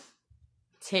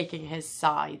 Taking his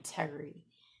side, Terry.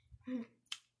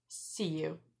 See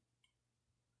you.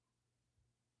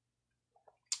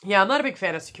 Yeah, I'm not a big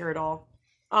fan of Secure at all.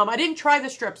 I didn't try the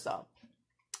strips, though.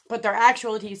 But their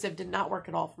actual adhesive did not work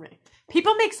at all for me.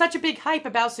 People make such a big hype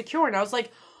about Secure, and I was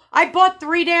like, I bought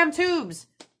 3 damn tubes.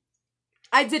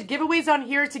 I did giveaways on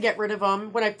here to get rid of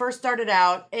them when I first started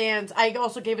out, and I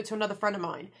also gave it to another friend of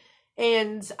mine.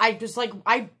 And I just, like,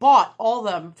 I bought all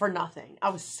of them for nothing.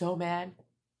 I was so mad.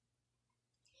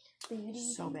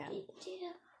 So mad.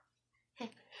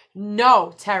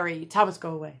 No, Terry. Thomas,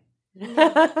 go away.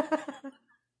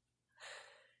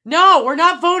 No, we're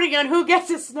not voting on who gets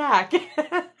a snack.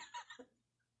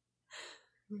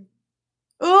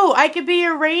 Ooh, I could be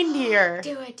a reindeer.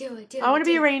 Do it. I want to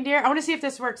be a reindeer. I want to see if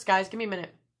this works, guys. Give me a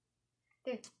minute.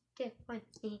 3, 2, 1.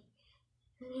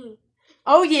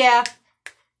 Oh, yeah.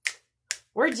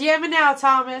 We're jamming now,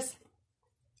 Thomas.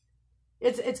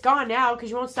 It's gone now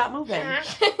because you won't stop moving.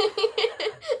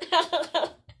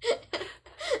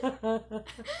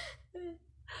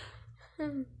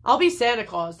 I'll be Santa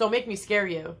Claus. Don't make me scare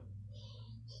you.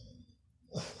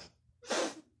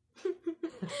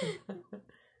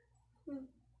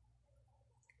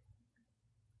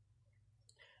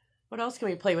 What else can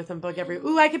we play with and bug every...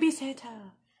 Ooh, I could be Santa.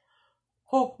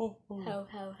 Ho, ho, ho. Ho,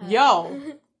 ho, ho. Yo.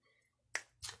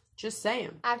 Just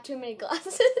saying. I have too many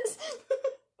glasses.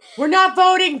 We're not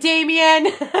voting, Damien.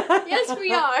 Yes,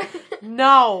 we are.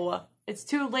 No. It's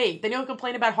too late. Then you'll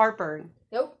complain about heartburn.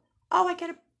 Nope. Oh, I get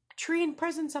a tree and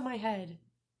presents on my head.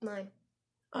 Mine.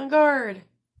 On guard.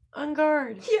 On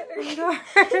guard. Yours. On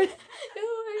guard.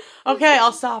 Okay,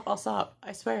 I'll stop.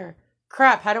 I swear.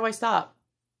 Crap, how do I stop?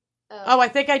 Oh, I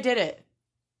think I did it.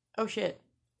 Oh, shit.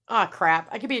 Ah, crap.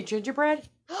 I could be a gingerbread?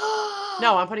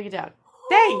 No, I'm putting it down.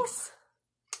 Thanks.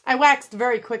 I waxed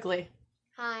very quickly.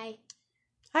 Hi.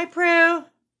 Hi, Prue.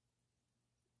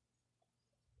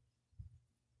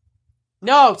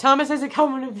 No, Thomas isn't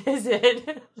coming to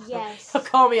visit. Yes. He'll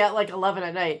call me at like 11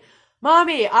 at night.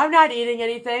 Mommy, I'm not eating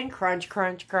anything. Crunch,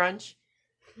 crunch, crunch.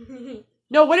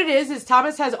 No, what it is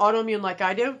Thomas has autoimmune like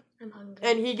I do. I'm hungry.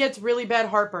 And he gets really bad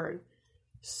heartburn.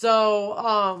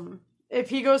 So,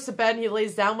 if he goes to bed and he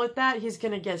lays down with that, he's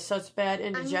going to get such bad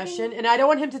indigestion. And I don't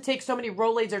want him to take so many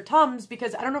Rolaids or Tums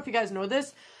because I don't know if you guys know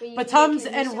this, but Tums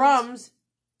and Rums,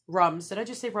 did I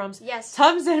just say Rums? Yes.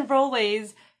 Tums and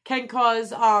Rolaids can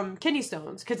cause kidney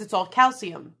stones because it's all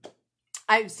calcium.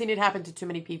 I've seen it happen to too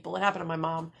many people. It happened to my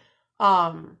mom.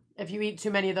 If you eat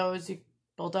too many of those, you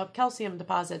build up calcium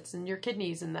deposits in your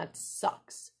kidneys, and that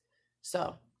sucks.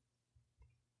 So,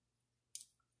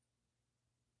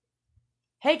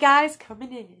 hey guys,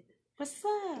 coming in. What's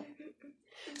up?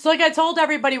 So like I told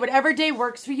everybody, whatever day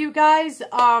works for you guys,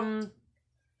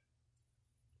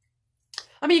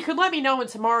 I mean, you could let me know in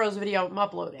tomorrow's video I'm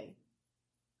uploading.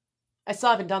 I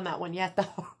still haven't done that one yet,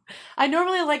 though. I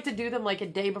normally like to do them like a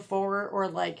day before or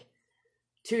like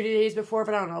 2 days before,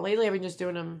 but I don't know. Lately, I've been just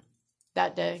doing them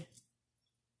that day.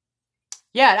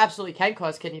 Yeah, it absolutely can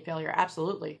cause kidney failure.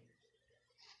 Absolutely.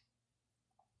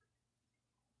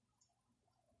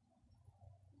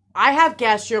 I have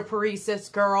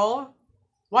gastroparesis, girl.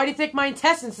 Why do you think my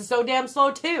intestines are so damn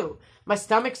slow, too? My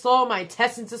stomach's slow. My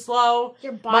intestines are slow.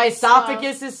 My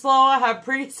esophagus is slow. I have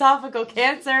pre-esophageal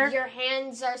cancer. Your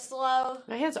hands are slow.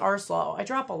 My hands are slow. I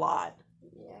drop a lot.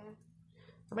 Yeah.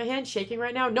 Are my hands shaking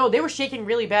right now? No, they were shaking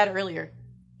really bad earlier.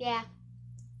 Yeah.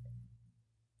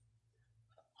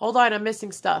 Hold on, I'm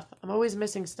missing stuff. I'm always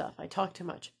missing stuff. I talk too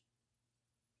much.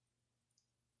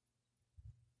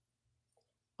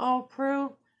 Oh,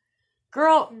 Prue.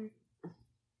 Girl,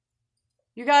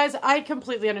 you guys, I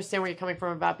completely understand where you're coming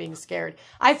from about being scared.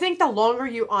 I think the longer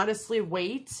you honestly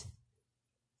wait,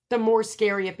 the more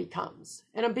scary it becomes.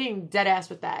 And I'm being dead ass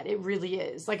with that. It really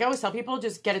is. Like I always tell people,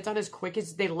 just get it done as quick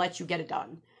as they let you get it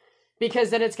done. Because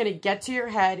then it's going to get to your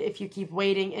head if you keep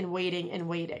waiting and waiting and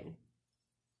waiting.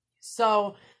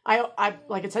 So, I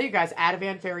like I tell you guys,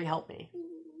 Ativan Fairy helped me.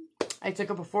 I took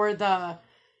it before the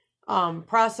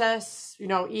process, you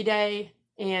know, E-Day.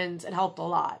 And it helped a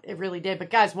lot. It really did.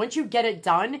 But guys, once you get it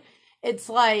done, it's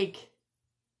like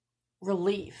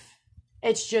relief.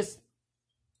 It's just,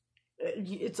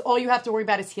 it's all you have to worry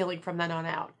about is healing from then on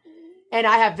out. And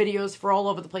I have videos for all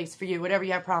over the place for you, whatever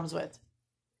you have problems with.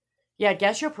 Yeah,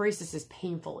 gastroparesis is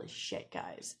painful as shit,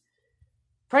 guys.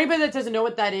 For anybody that doesn't know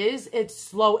what that is, it's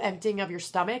slow emptying of your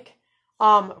stomach.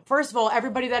 First of all,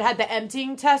 everybody that had the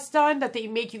emptying test done, that they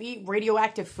make you eat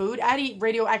radioactive food, I'd eat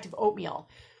radioactive oatmeal.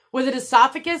 With an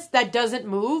esophagus that doesn't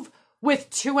move with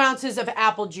 2 ounces of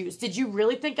apple juice. Did you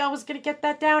really think I was going to get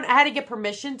that down? I had to get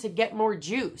permission to get more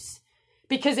juice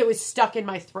because it was stuck in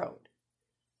my throat.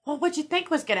 Well, what'd you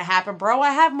think was going to happen, bro?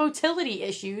 I have motility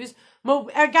issues.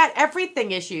 I got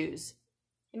everything issues.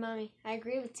 Hey, Mommy, I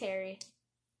agree with Terry.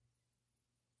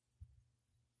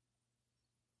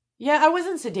 Yeah, I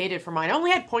wasn't sedated for mine. I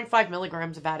only had 0.5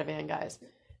 milligrams of Ativan, guys.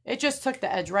 It just took the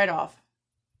edge right off.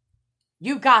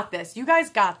 You got this. You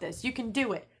guys got this. You can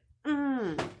do it.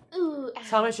 Ooh.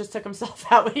 Thomas just took himself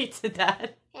out when he did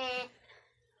that.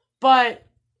 But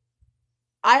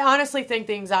I honestly think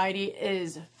the anxiety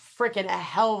is freaking a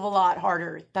hell of a lot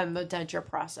harder than the denture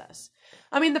process.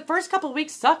 I mean, the first couple of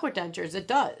weeks suck with dentures. It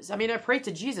does. I mean, I pray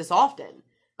to Jesus often.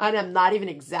 And I'm not even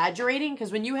exaggerating,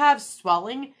 because when you have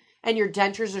swelling and your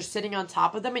dentures are sitting on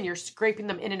top of them and you're scraping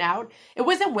them in and out, it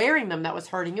wasn't wearing them that was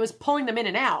hurting. It was pulling them in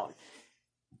and out.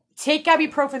 Take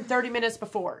ibuprofen 30 minutes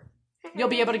before. You'll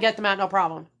be able to get them out, no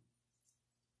problem.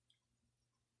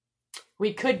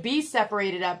 We could be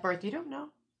separated at birth. You don't know.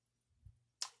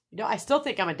 You know, I still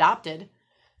think I'm adopted.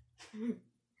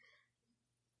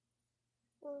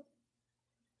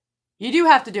 You do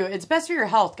have to do it. It's best for your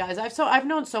health, guys. I've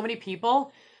known so many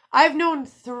people. I've known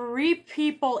 3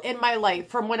 people in my life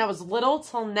from when I was little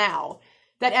till now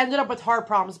that ended up with heart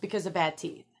problems because of bad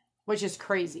teeth, which is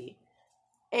crazy.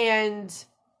 And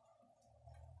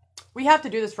we have to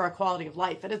do this for our quality of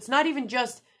life. And it's not even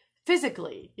just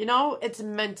physically, you know, it's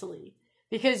mentally.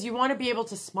 Because you want to be able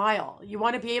to smile. You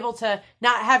want to be able to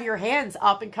not have your hands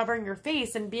up and covering your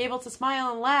face and be able to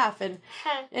smile and laugh. And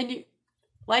you,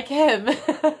 like him.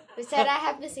 We said I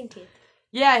have missing teeth.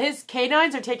 Yeah, his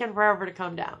canines are taking forever to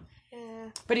come down. Yeah.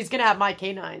 But he's going to have my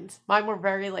canines. Mine were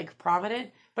very, like,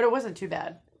 prominent. But it wasn't too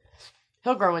bad.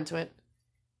 He'll grow into it.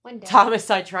 One day. Thomas,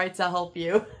 I tried to help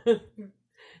you.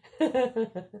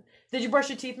 Did you brush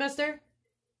your teeth, mister?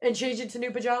 And change into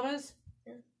new pajamas?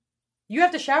 Yeah. You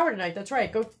have to shower tonight. That's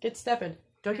right. Go get stepping.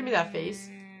 Don't give me that face.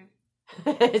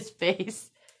 His face.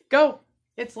 Go.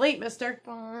 It's late, mister.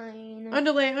 Fine.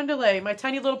 Underlay. My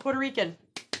tiny little Puerto Rican.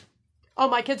 Oh,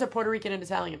 my kids are Puerto Rican and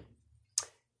Italian.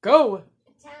 Go.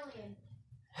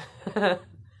 Italian.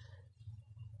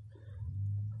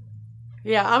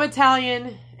 Yeah, I'm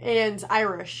Italian and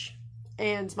Irish.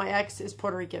 And my ex is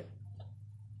Puerto Rican.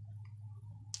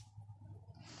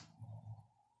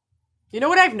 You know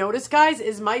what I've noticed, guys,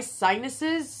 is my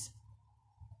sinuses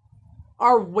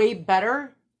are way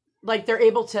better. Like, they're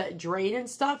able to drain and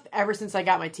stuff ever since I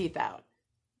got my teeth out.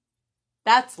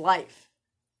 That's life.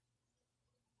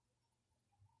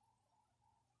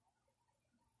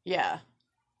 Yeah.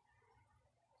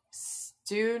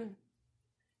 Dude.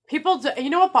 You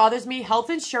know what bothers me? Health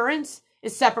insurance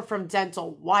is separate from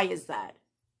dental. Why is that?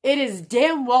 It is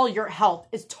damn well your health.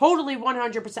 It's totally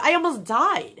 100%. I almost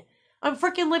died. I'm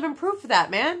freaking living proof of that,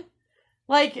 man.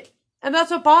 Like, and that's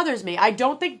what bothers me. I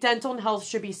don't think dental and health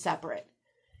should be separate.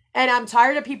 And I'm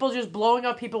tired of people just blowing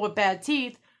up people with bad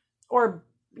teeth or,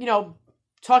 you know,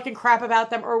 talking crap about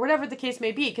them or whatever the case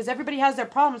may be, because everybody has their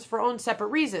problems for own separate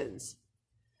reasons.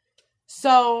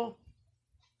 So,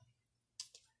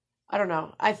 I don't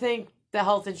know. I think the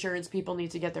health insurance people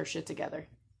need to get their shit together.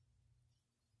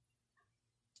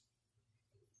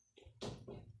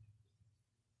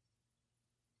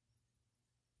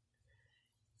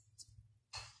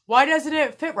 Why doesn't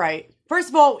it fit right? First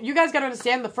of all, you guys got to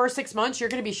understand the first 6 months, you're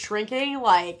going to be shrinking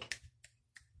like...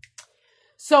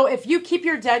 So if you keep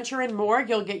your denture in more,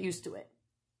 you'll get used to it.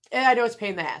 And I know it's a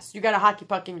pain in the ass. You got a hockey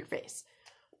puck in your face.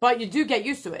 But you do get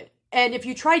used to it. And if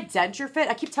you try Denture Fit,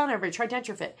 I keep telling everybody, try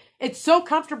Denture Fit. It's so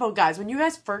comfortable, guys. When you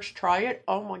guys first try it,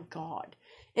 oh my God.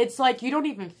 It's like you don't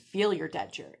even feel your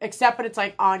denture. Except when it's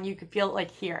like on, you can feel it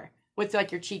like here. With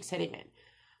like your cheeks hitting it.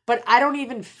 But I don't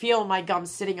even feel my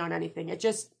gums sitting on anything. It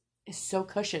just is so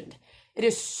cushioned. It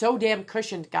is so damn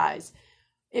cushioned, guys.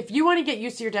 If you want to get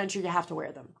used to your denture, you have to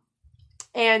wear them.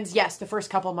 And yes, the first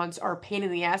couple months are a pain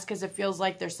in the ass because it feels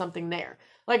like there's something there.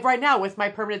 Like right now with my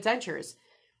permanent dentures,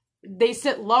 they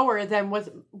sit lower than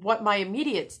what my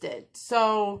immediates did.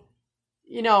 So,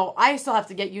 you know, I still have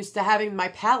to get used to having my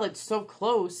palate so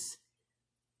close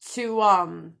to,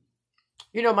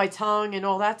 you know, my tongue and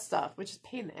all that stuff, which is a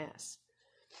pain in the ass.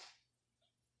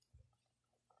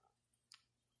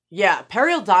 Yeah,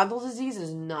 periodontal disease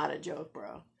is not a joke,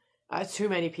 bro. Too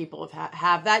many people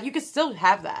have that. You could still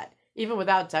have that, even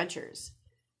without dentures.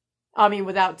 I mean,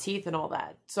 without teeth and all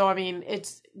that. So, I mean,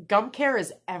 gum care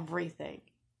is everything.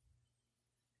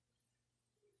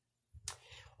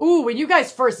 Ooh, when you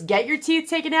guys first get your teeth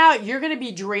taken out, you're going to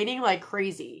be draining like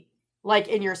crazy, like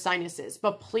in your sinuses.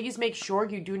 But please make sure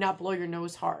you do not blow your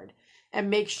nose hard. And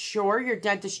make sure your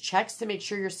dentist checks to make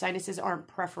sure your sinuses aren't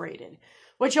perforated.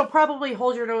 Which you'll probably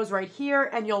hold your nose right here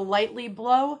and you'll lightly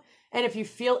blow. And if you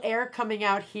feel air coming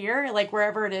out here, like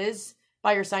wherever it is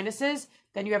by your sinuses,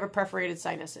 then you have a perforated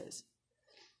sinuses.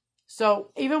 So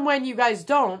even when you guys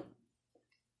don't,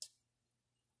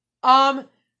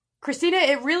 Christina,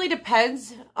 it really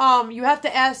depends. You have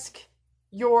to ask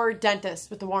your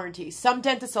dentist with the warranty. Some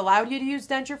dentists allow you to use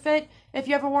Denture Fit if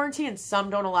you have a warranty and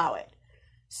some don't allow it.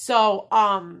 So,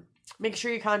 make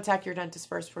sure you contact your dentist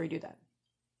first before you do that.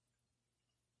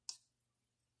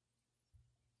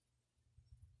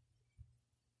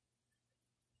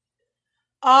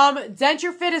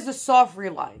 Denture Fit is a soft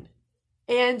reline.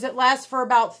 And it lasts for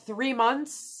about 3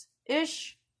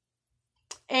 months-ish.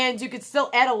 And you could still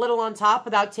add a little on top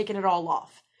without taking it all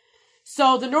off.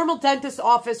 So the normal dentist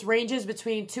office ranges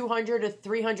between $200 to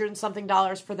 $300 and something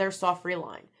for their soft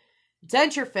reline.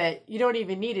 Denture Fit, you don't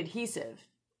even need adhesive.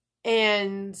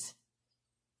 And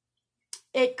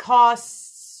it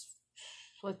costs,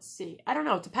 let's see, I don't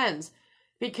know, it depends.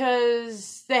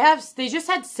 Because they just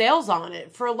had sales on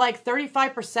it for like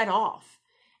 35% off.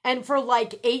 And for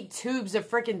like 8 tubes of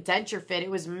freaking Denture Fit,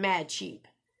 it was mad cheap.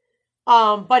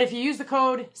 But if you use the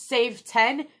code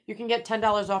SAVE10, you can get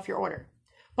 $10 off your order.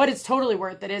 But it's totally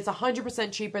worth it. It's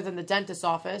 100% cheaper than the dentist's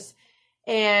office.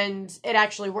 And it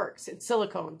actually works. It's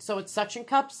silicone. So it's suction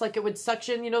cups. Like it would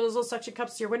suction, you know those little suction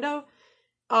cups to your window?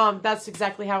 That's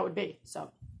exactly how it would be.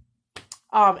 So,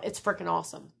 it's freaking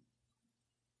awesome.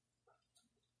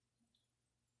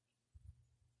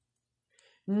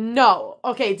 No.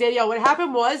 Okay, Danielle, what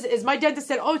happened is my dentist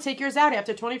said, oh, take yours out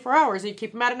after 24 hours and you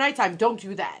keep them out at nighttime. Don't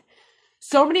do that.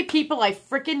 So many people I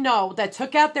freaking know that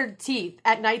took out their teeth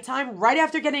at nighttime right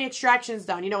after getting extractions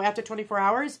done, you know, after 24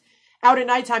 hours, out at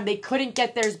nighttime, they couldn't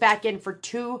get theirs back in for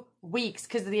 2 weeks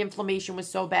because the inflammation was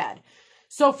so bad.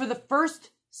 So for the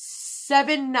first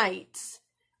 7 nights,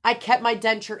 I kept my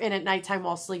denture in at nighttime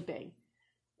while sleeping.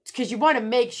 Because you want to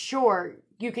make sure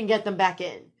you can get them back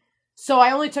in. So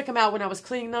I only took them out when I was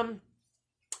cleaning them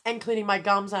and cleaning my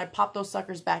gums, and I popped those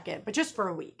suckers back in. But just for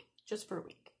a week. Just for a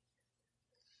week.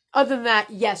 Other than that,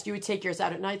 yes, you would take yours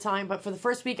out at nighttime. But for the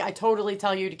first week, I totally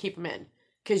tell you to keep them in.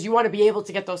 Because you want to be able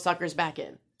to get those suckers back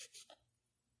in.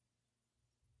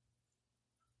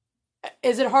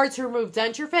 Is it hard to remove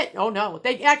Denture Fit? Oh, no.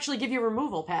 They actually give you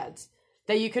removal pads.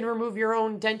 That you can remove your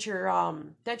own Denture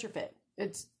Fit.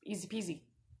 It's easy peasy.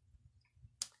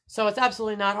 So it's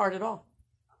absolutely not hard at all.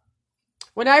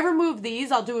 When I remove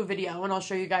these, I'll do a video and I'll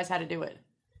show you guys how to do it.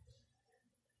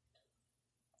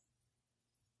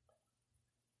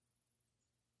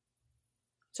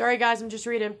 Sorry, guys, I'm just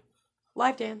reading.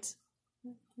 Live dance.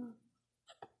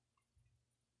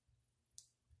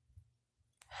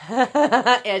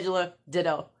 Angela,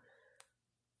 ditto.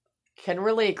 Can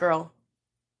relate, girl.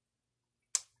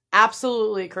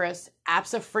 Absolutely, Chris.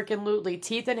 Abso-freaking-lutely.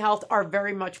 Teeth and health are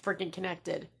very much freaking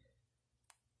connected.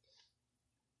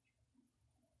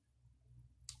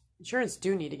 Insurance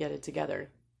do need to get it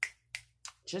together.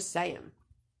 Just saying.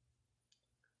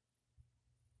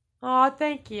 Oh,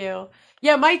 thank you.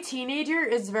 Yeah, my teenager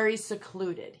is very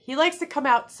secluded. He likes to come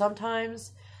out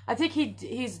sometimes. I think he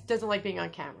doesn't like being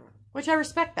on camera, which I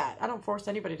respect that. I don't force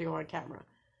anybody to go on camera.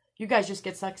 You guys just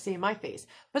get stuck seeing my face.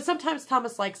 But sometimes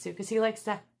Thomas likes to because he likes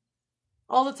to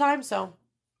all the time. So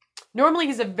normally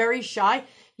he's a very shy.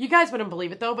 You guys wouldn't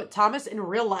believe it though, but Thomas in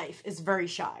real life is very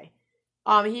shy.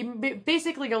 He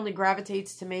basically only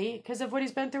gravitates to me because of what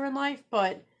he's been through in life.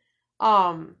 But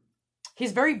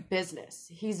he's very business.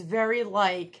 He's very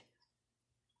like,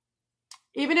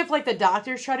 even if like the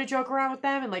doctors try to joke around with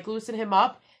them and like loosen him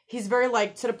up, he's very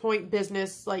like to the point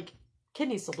business, like kid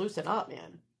needs to loosen up,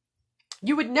 man.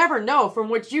 You would never know from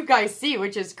what you guys see,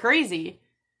 which is crazy.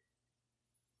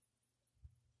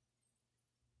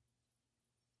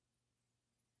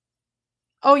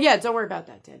 Oh yeah, don't worry about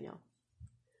that, Danielle.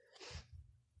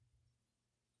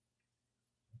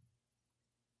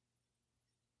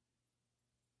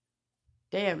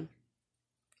 Damn.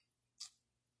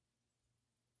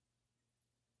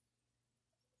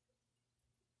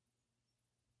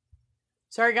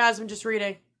 Sorry guys, I'm just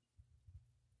reading.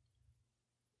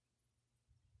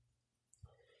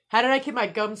 How did I keep my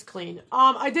gums clean?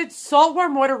 I did salt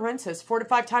warm water rinses 4 to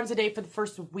 5 times a day for the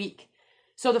first week.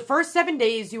 So the first 7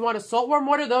 days, you want to salt warm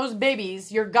water those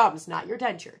babies, your gums, not your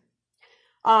denture.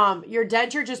 Your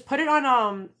denture, just put it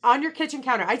on your kitchen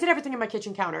counter. I did everything in my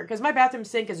kitchen counter because my bathroom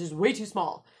sink is just way too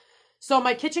small. So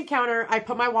my kitchen counter, I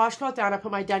put my washcloth down, I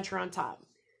put my denture on top.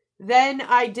 Then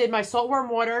I did my salt warm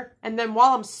water, and then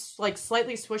while I'm like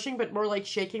slightly swishing, but more like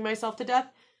shaking myself to death,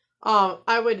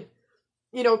 I would,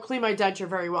 you know, clean my denture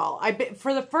very well.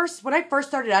 When I first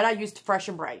started out, I used Fresh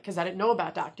and Bright because I didn't know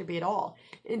about Dr. B at all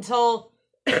until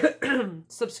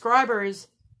subscribers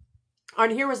on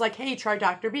here was like, hey, try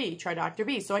Dr. B, try Dr.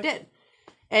 B. So I did.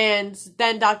 And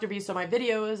then Dr. B saw my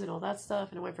videos and all that stuff,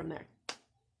 and it went from there.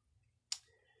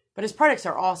 But his products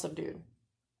are awesome, dude.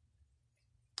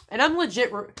 And I'm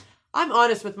legit, I'm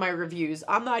honest with my reviews.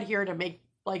 I'm not here to make,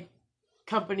 like,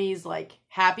 companies, like,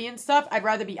 happy and stuff. I'd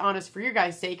rather be honest for your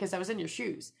guys' sake because I was in your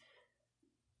shoes.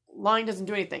 Lying doesn't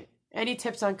do anything. Any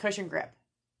tips on cushion grip?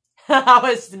 I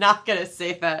was not going to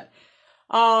say that.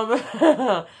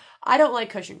 I don't like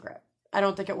cushion grip. I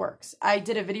don't think it works. I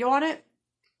did a video on it,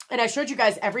 and I showed you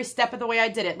guys every step of the way I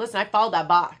did it. Listen, I followed that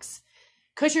box.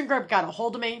 Cushion grip got a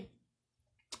hold of me,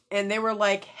 and they were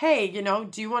like, hey, you know,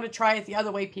 do you want to try it the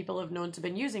other way people have known to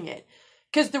been using it?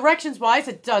 Because directions-wise,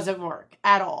 it doesn't work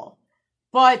at all.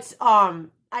 But I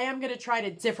am going to try it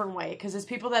a different way, because there's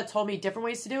people that told me different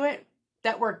ways to do it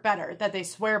that work better, that they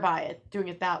swear by it, doing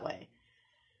it that way.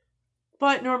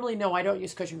 But normally, no, I don't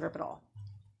use cushion grip at all.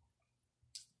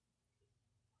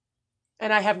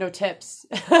 And I have no tips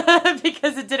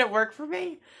because it didn't work for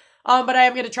me. But I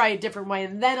am going to try a different way,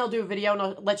 and then I'll do a video and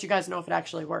I'll let you guys know if it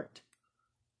actually worked.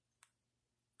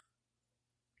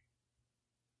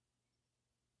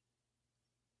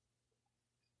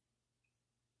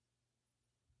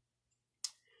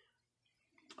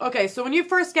 Okay, so when you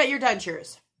first get your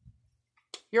dentures,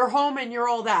 you're home and you're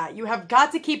all that, you have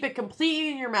got to keep it completely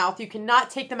in your mouth. You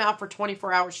cannot take them out for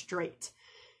 24 hours straight.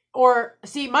 Or,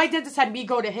 see, my dentist had me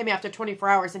go to him after 24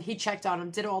 hours, and he checked on him,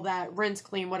 did all that, rinse,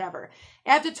 clean, whatever.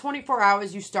 After 24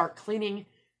 hours, you start cleaning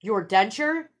your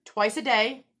denture twice a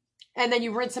day, and then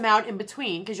you rinse them out in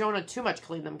between, because you don't want to too much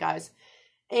clean them, guys.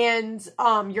 And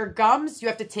your gums, you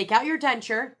have to take out your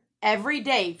denture every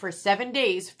day for 7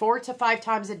 days, 4 to 5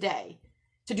 times a day,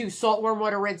 to do salt warm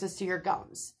water rinses to your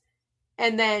gums.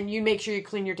 And then you make sure you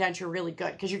clean your denture really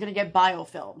good, because you're going to get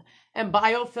biofilm. And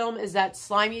biofilm is that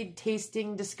slimy,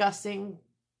 tasting, disgusting.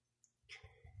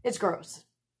 It's gross.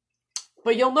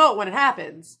 But you'll know it when it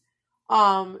happens.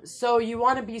 So you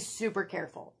want to be super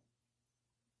careful.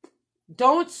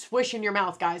 Don't swish in your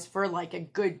mouth, guys, for like a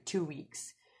good 2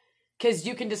 weeks. Because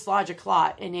you can dislodge a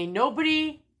clot. And ain't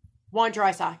nobody want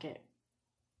dry socket.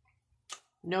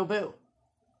 No boo.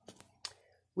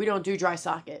 We don't do dry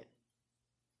socket.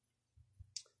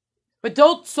 But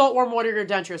don't salt warm water your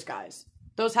dentures, guys.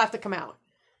 Those have to come out.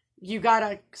 You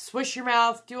gotta swish your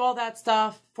mouth, do all that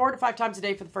stuff 4 to 5 times a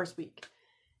day for the first week.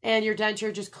 And your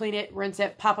denture, just clean it, rinse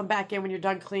it, pop them back in when you're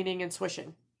done cleaning and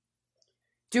swishing.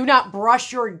 Do not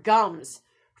brush your gums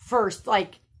for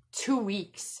like 2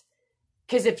 weeks.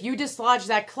 Because if you dislodge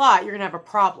that clot, you're gonna have a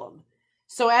problem.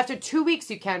 So after 2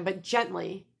 weeks you can, but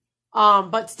gently.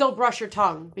 But still brush your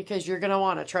tongue because you're gonna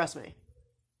wanna, trust me.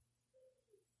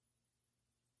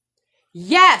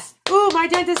 Yes! Ooh, my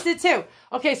dentist did too.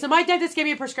 Okay, so my dentist gave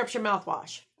me a prescription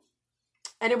mouthwash.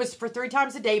 And it was for 3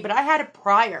 times a day, but I had it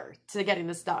prior to getting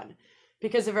this done.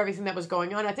 because of everything that was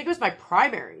going on. I think it was my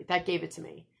primary that gave it to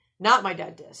me, not my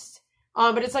dentist.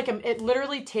 But it's like, it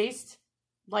literally tastes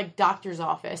like doctor's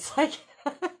office. Like,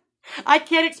 I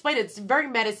can't explain it. It's very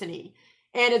medicine-y,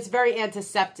 and it's very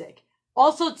antiseptic.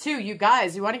 Also, too, you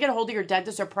guys, you want to get a hold of your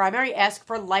dentist or primary, ask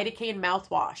for lidocaine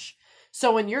mouthwash.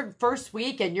 So in your first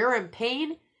week and you're in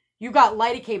pain, you got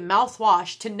lidocaine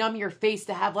mouthwash to numb your face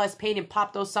to have less pain and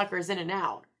pop those suckers in and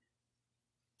out.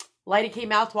 Lidocaine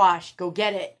mouthwash, go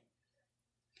get it.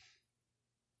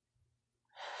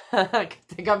 I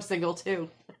think I'm single too.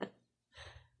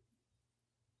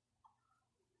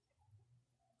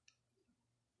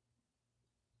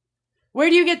 Where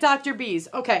do you get Dr. B's?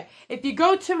 Okay, if you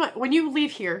go to my, when you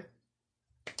leave here,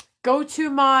 go to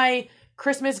my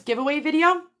Christmas giveaway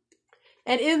video,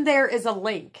 and in there is a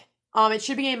link. It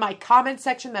should be in my comment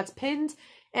section that's pinned,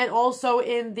 and also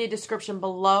in the description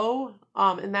below,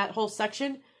 in that whole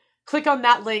section. Click on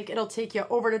that link. It'll take you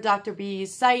over to Dr.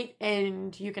 B's site,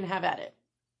 and you can have at it.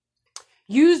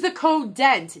 Use the code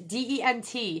DENT,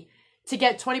 D-E-N-T, to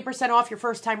get 20% off your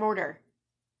first time order.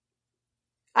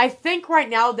 I think right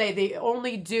now they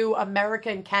only do America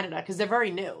and Canada because they're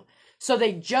very new. So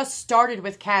they just started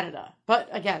with Canada. But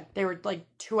again, they were like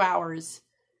 2 hours.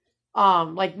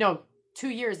 2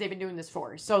 years they've been doing this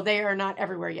for. So they are not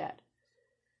everywhere yet.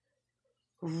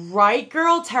 Right,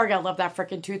 girl? Tara, I love that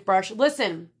freaking toothbrush.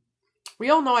 Listen, we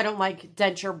all know I don't like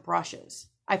denture brushes.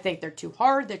 I think they're too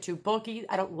hard. They're too bulky.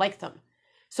 I don't like them.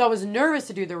 So I was nervous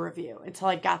to do the review until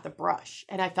I got the brush.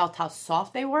 And I felt how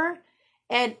soft they were.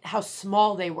 And how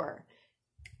small they were.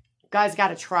 Guys, got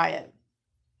to try it.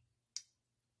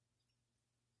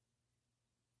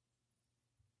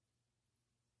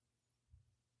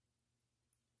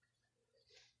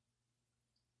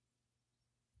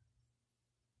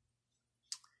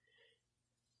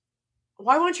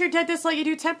 Why won't your dentist let you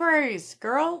do temporaries,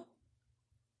 girl?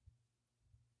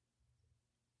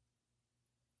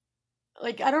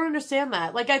 Like, I don't understand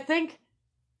that. Like, I think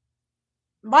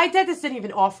my dentist didn't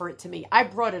even offer it to me. I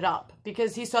brought it up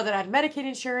because he saw that I had Medicaid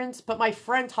insurance, but my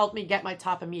friend helped me get my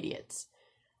top immediates.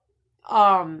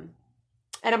 And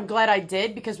I'm glad I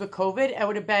did because with COVID,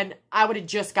 I would have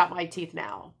just got my teeth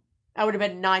now. I would have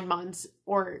been 9 months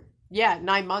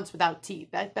 9 months without teeth.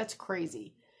 That's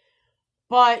crazy.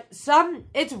 But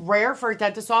it's rare for a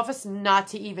dentist's office not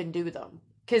to even do them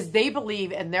because they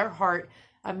believe in their heart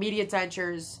immediate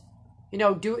dentures,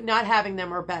 not having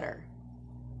them are better.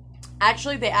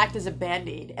 Actually, they act as a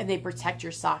Band-Aid and they protect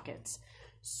your sockets.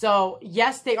 So,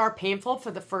 yes, they are painful for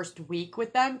the first week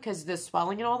with them because of the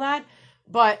swelling and all that.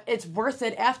 But it's worth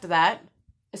it after that,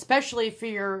 especially for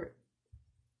your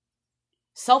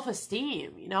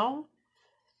self-esteem,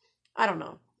 I don't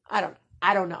know. I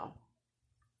don't know.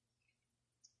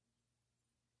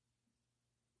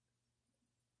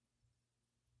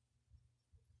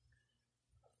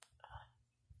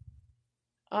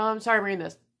 Sorry, I'm reading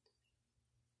this.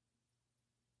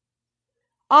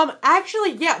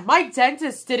 Actually, yeah, my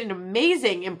dentist did an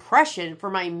amazing impression for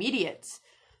my immediates.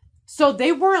 So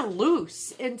they weren't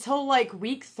loose until like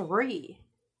week 3.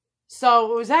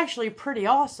 So it was actually pretty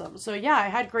awesome. So yeah, I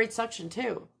had great suction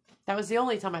too. That was the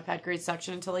only time I've had great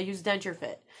suction until I used Denture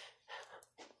Fit.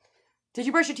 Did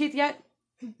you brush your teeth yet?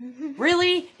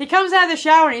 Really? He comes out of the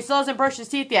shower and he still hasn't brushed his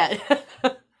teeth yet.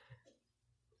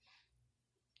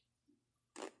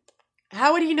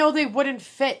 How would he know they wouldn't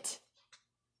fit?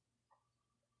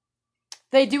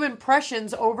 They do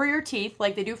impressions over your teeth,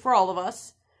 like they do for all of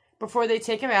us, before they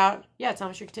take them out. Yeah,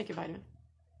 Thomas, you can take your vitamin.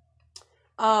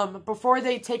 Before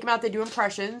they take them out, they do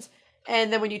impressions.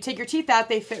 And then when you take your teeth out,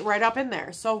 they fit right up in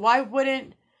there. So why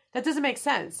wouldn't... That doesn't make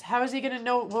sense. How is he going to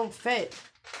know it won't fit?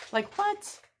 Like,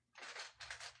 what?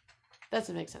 That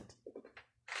doesn't make sense.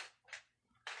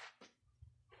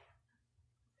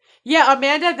 Yeah,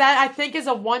 Amanda, that I think is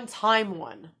a one-time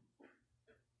one.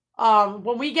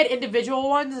 When we get individual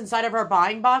ones inside of our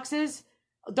buying boxes,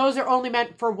 those are only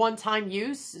meant for one-time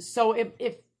use. So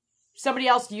if somebody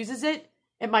else uses it,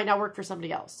 it might not work for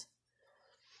somebody else.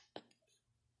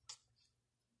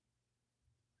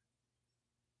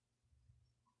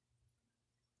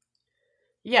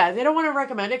 Yeah, they don't want to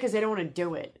recommend it because they don't want to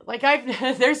do it. Like,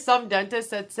 there's some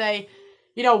dentists that say,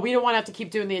 we don't want to have to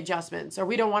keep doing the adjustments, or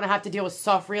we don't want to have to deal with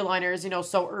soft realigners,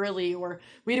 so early, or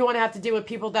we don't want to have to deal with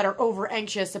people that are over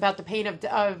anxious about the pain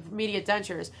of immediate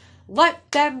dentures.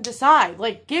 Let them decide.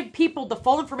 Like, give people the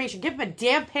full information. Give them a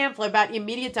damn pamphlet about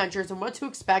immediate dentures and what to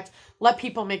expect. Let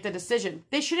people make the decision.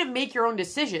 They shouldn't make your own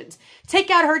decisions.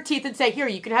 Take out her teeth and say, here,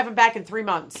 you can have them back in 3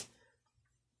 months.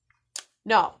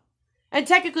 No. And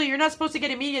technically, you're not supposed to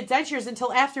get immediate dentures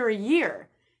until after a year.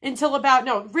 Until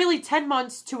about, really 10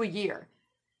 months to a year.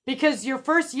 Because your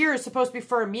first year is supposed to be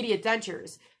for immediate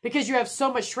dentures because you have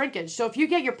so much shrinkage. So if you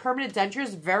get your permanent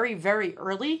dentures very, very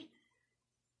early,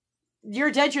 your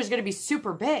denture is going to be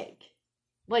super big.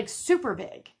 Like super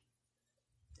big.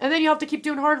 And then you have to keep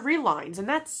doing hard relines, and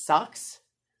that sucks.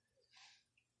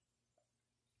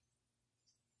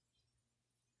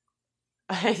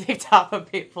 I think top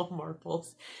of painful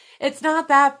marbles. It's not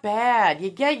that bad.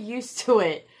 You get used to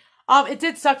it. It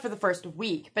did suck for the first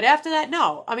week, but after that,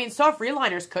 no. I mean, soft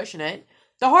reliners cushion it.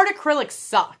 The hard acrylic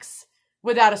sucks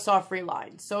without a soft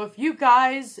reline. So if you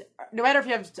guys, no matter if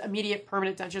you have immediate,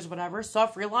 permanent dentures, whatever,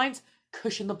 soft relines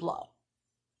cushion the blow.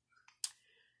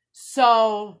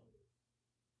 So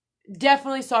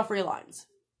definitely soft relines.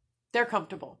 They're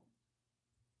comfortable.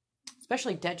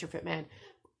 Especially Denture Fit, man.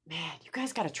 Man, you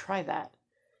guys got to try that.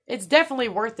 It's definitely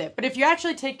worth it. But if you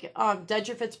actually take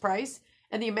Denture Fit's price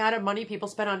and the amount of money people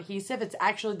spend on adhesive, it's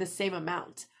actually the same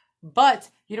amount. But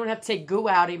you don't have to take goo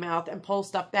out of your mouth and pull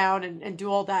stuff down and do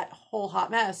all that whole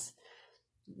hot mess.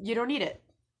 You don't need it.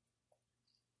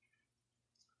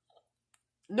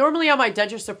 Normally on my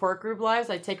denture support group lives,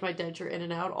 I take my denture in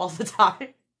and out all the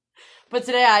time. But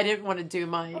today I didn't want to do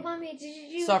my Mommy,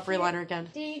 soft reliner again.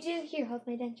 Did you do here? Hold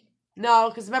my denture. No,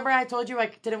 because remember I told you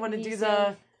I didn't want to do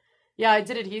the... Yeah, I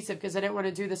did adhesive because I didn't want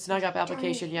to do the snug up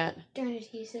application yet. Darn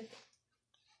adhesive.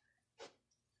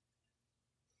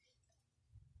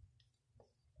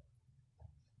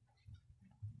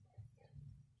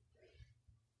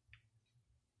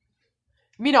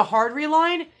 You mean a hard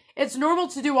reline? It's normal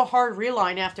to do a hard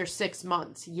reline after 6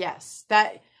 months. Yes,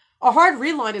 that a hard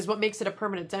reline is what makes it a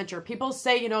permanent denture. People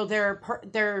say, you know,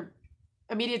 their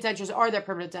immediate dentures are their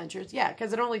permanent dentures. Yeah,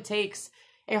 because it only takes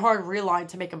a hard reline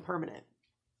to make them permanent.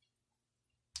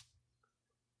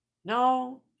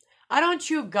 No, I don't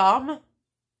chew gum.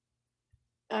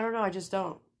 I don't know, I just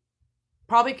don't.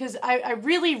 Probably because I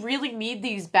really, really need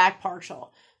these back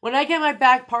partial. When I get my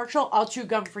back partial, I'll chew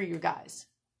gum for you guys.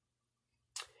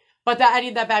 But that I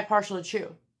need that back partial to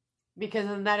chew. Because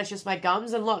then that is just my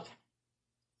gums. And look,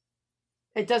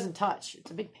 it doesn't touch.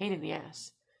 It's a big pain in the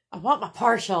ass. I want my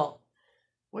partial.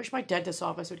 Wish my dentist's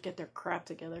office would get their crap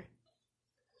together.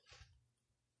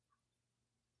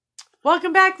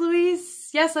 Welcome back, Louise.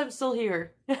 Yes, I'm still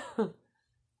here. The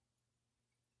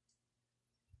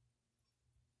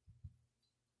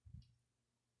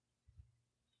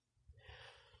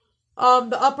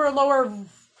upper lower,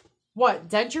 what,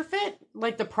 Denture Fit?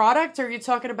 Like the product? Or are you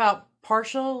talking about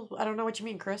partial? I don't know what you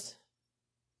mean, Chris.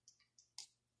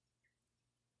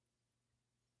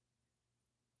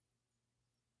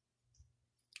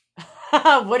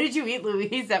 What did you eat,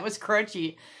 Louise? That was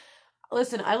crunchy.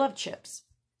 Listen, I love chips.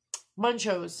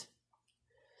 Munchos.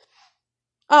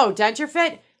 Oh, Denture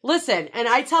Fit? Listen, and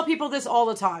I tell people this all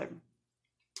the time.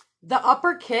 The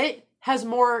upper kit has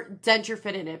more Denture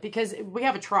Fit in it because we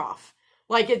have a trough.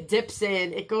 Like it dips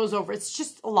in, it goes over. It's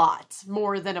just a lot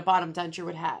more than a bottom denture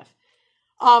would have.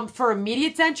 For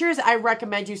immediate dentures, I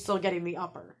recommend you still getting the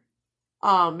upper.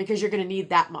 Because you're going to need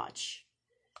that much.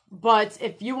 But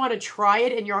if you want to try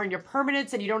it and you're on your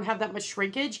permanents and you don't have that much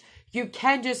shrinkage, you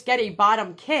can just get a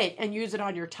bottom kit and use it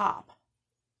on your top.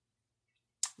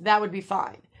 That would be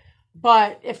fine.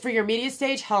 But if for your immediate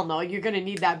stage, hell no, you're going to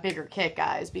need that bigger kit,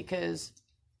 guys, because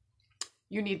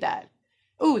you need that.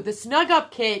 Ooh, the Snug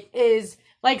Up kit is,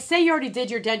 like, say you already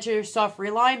did your denture soft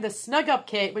reline, the Snug Up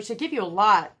kit, which they give you a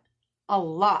lot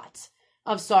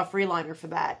of soft reliner for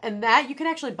that. And that, you can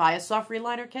actually buy a soft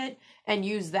reliner kit and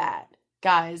use that,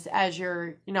 guys, as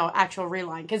your, you know, actual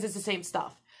reline, because it's the same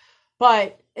stuff.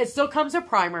 But it still comes a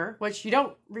primer, which you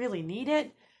don't really need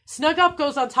it. Snug Up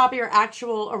goes on top of your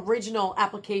actual original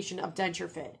application of Denture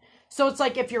Fit. So it's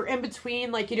like if you're in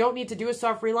between, like you don't need to do a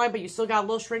soft reline, but you still got a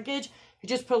little shrinkage, you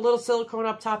just put a little silicone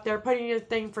up top there, put in your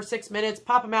thing for 6 minutes,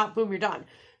 pop them out, boom, you're done.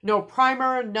 No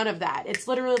primer, none of that. It's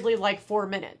literally like 4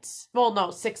 minutes. Well,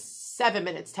 no, 7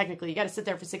 minutes technically. You got to sit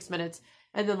there for 6 minutes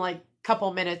and then like a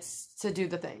couple minutes to do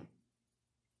the thing.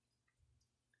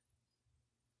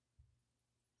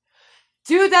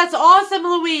 Dude, that's awesome,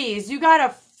 Louise. You got a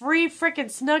free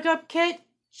freaking Snug Up kit?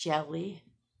 Jelly.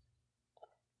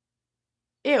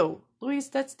 Ew. Louise,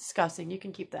 that's disgusting. You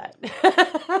can keep that.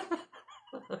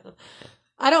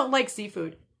 I don't like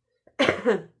seafood.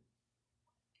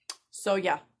 So,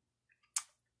 yeah.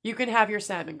 You can have your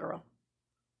salmon, girl.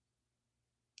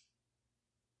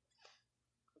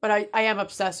 But I am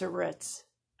obsessed with Ritz.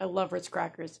 I love Ritz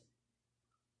crackers.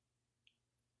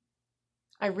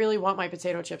 I really want my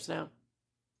potato chips now.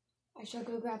 I shall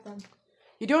go grab them.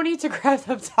 You don't need to grab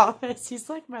them, Thomas. He's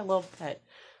like my little pet.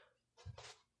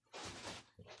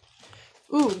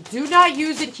 Ooh, do not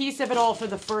use adhesive at all for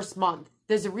the first month.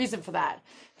 There's a reason for that.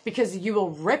 because you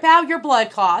will rip out your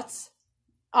blood clots.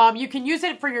 You can use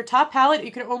it for your top palate.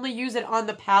 You can only use it on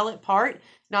the palate part,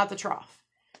 not the trough.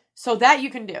 So that you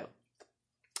can do.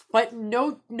 But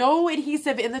no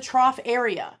adhesive in the trough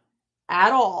area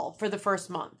at all for the first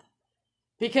month.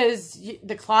 Because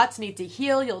the clots need to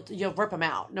heal. You'll rip them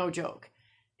out. No joke.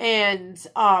 And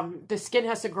the skin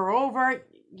has to grow over.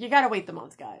 You got to wait the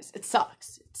month, guys. It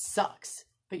sucks. It sucks.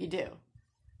 But you do.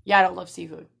 Yeah, I don't love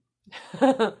seafood.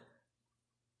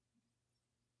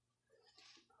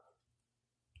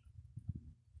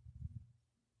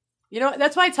 You know,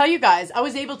 that's why I tell you guys, I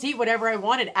was able to eat whatever I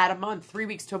wanted at a month, 3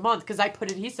 weeks to a month, because I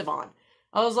put adhesive on.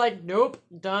 I was like, nope,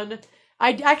 done.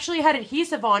 I actually had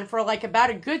adhesive on for like about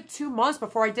a good 2 months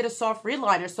before I did a soft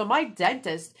reliner. So my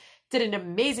dentist did an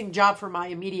amazing job for my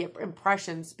immediate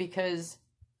impressions because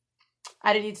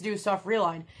I didn't need to do a soft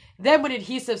reline. Then when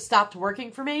adhesive stopped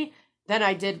working for me, then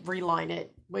I did reline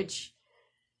it, which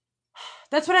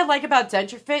that's what I like about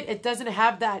Denture Fit. It doesn't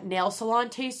have that nail salon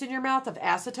taste in your mouth of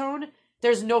acetone.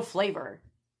 There's no flavor.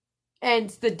 And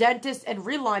the dentist and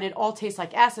reline it all taste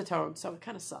like acetone, so it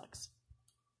kind of sucks.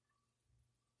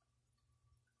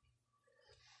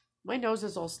 My nose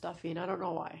is all stuffy, and I don't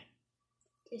know why.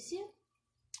 Is you?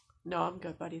 No, I'm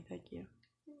good, buddy. Thank you.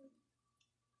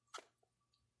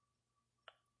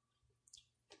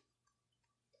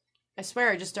 I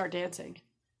swear I just start dancing.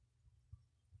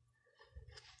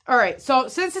 All right, so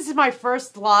since this is my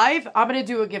first live, I'm going to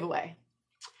do a giveaway.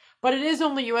 But it is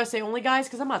only USA only, guys,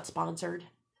 because I'm not sponsored.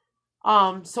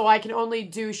 So I can only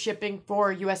do shipping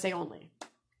for USA only.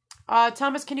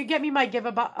 Thomas, can you get me my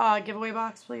giveaway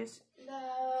box, please?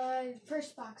 The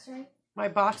first box, right? My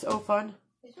box, oh fun.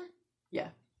 This one? Yeah.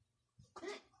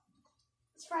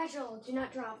 It's fragile. Do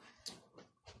not drop.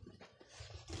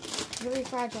 Really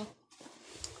fragile.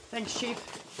 Thanks, Chief.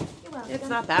 You're welcome. It's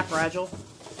not that fragile.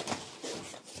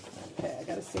 Okay, I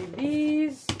gotta save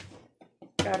these.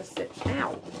 Gotta sit.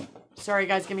 Ow. Sorry,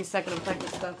 guys. Give me a second. I'm playing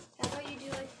with stuff. How about you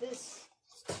do like this?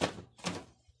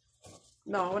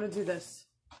 No, I want to do this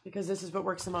because this is what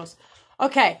works the most.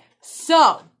 Okay,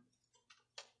 so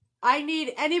I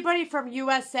need anybody from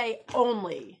USA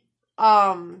only.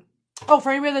 Oh,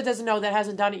 for anybody that doesn't know that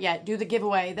hasn't done it yet, do the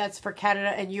giveaway. That's for Canada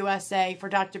and USA for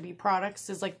Dr. B products.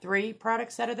 There's like 3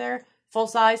 products that are there, full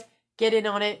size. Get in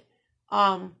on it.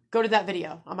 Go to that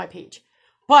video on my page.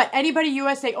 But anybody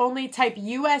USA only, type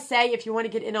USA if you want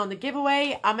to get in on the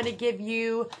giveaway. I'm going to give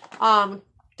you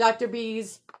Dr.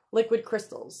 B's liquid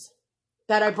crystals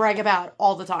that I brag about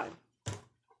all the time.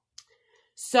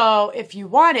 So if you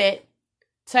want it,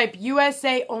 type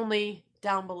USA only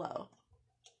down below.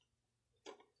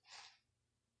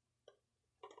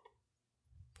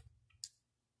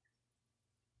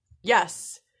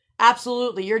 Yes,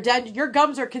 absolutely. Your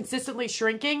gums are consistently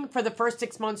shrinking for the first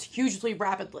 6 months hugely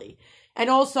rapidly. And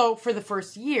also for the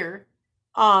first year.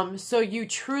 So you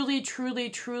truly, truly,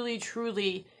 truly,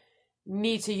 truly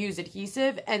need to use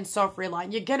adhesive and soft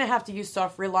reline. You're going to have to use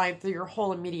soft reline through your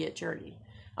whole immediate journey.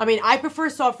 I mean, I prefer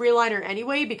soft reliner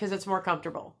anyway because it's more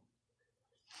comfortable.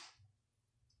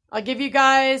 I'll give you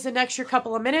guys an extra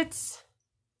couple of minutes.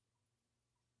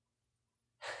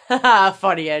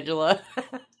 Funny, Angela.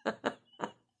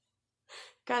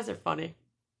 Guys are funny.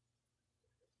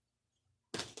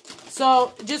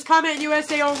 So, just comment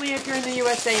USA only if you're in the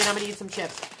USA and I'm going to eat some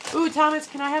chips. Ooh, Thomas,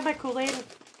 can I have my Kool-Aid?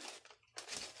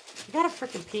 I gotta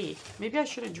freaking pee. Maybe I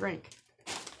shouldn't drink.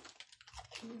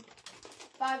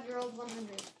 5-year-old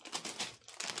 100.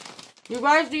 You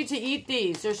guys need to eat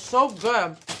these. They're so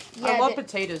good. Yeah, I love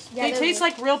potatoes. Yeah, they taste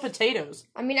like real potatoes.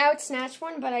 I mean, I would snatch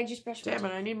one, but I just brushed Damn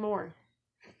it, I need more.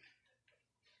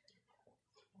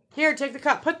 Here, take the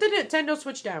cup. Put the Nintendo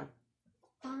Switch down.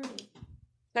 Fine.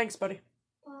 Thanks, buddy.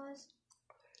 Pause.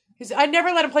 I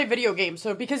never let him play video games,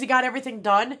 so because he got everything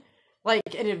done, like,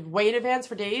 way in advance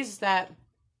for days, that...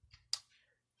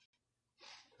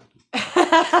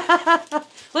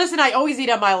 Listen, I always eat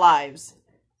on my lives.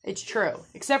 It's true.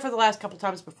 Except for the last couple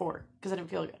times before, because I didn't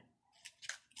feel good.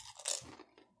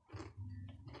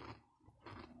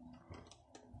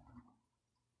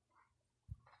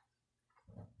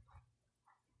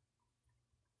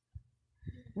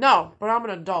 No, but I'm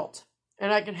an adult.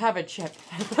 And I can have a chip.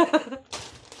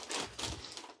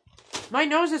 My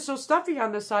nose is so stuffy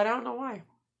on this side. I don't know why.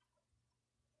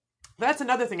 That's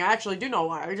another thing. I actually do know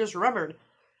why. I just remembered.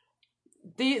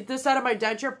 This side of my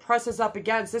denture presses up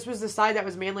against. This was the side that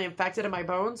was mainly infected in my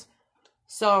bones.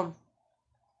 So,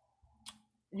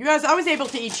 you guys, I was able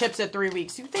to eat chips at 3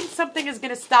 weeks. You think something is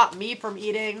going to stop me from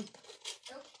eating?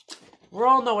 Nope. We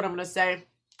all know what I'm going to say.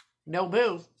 No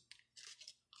boo.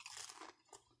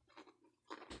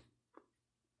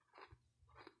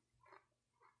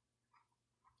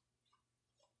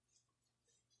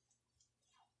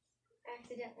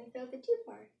 accidentally filled the too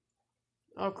far.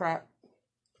 Oh, crap.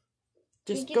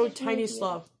 Just go tiny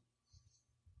slow.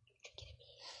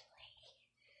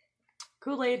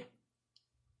 Kool-Aid.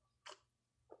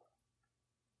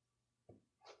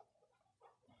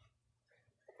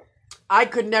 I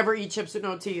could never eat chips with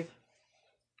no teeth.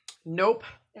 Nope.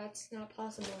 That's not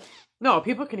possible. No,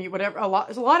 people can eat whatever. A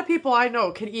lot of people I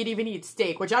know can even eat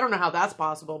steak, which I don't know how that's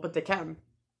possible, but they can.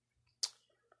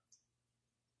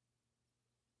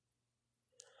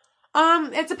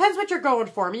 It depends what you're going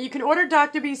for. I mean, you can order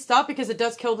Dr. B's stuff because it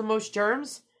does kill the most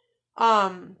germs.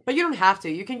 But you don't have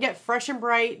to. You can get Fresh and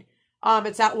Bright.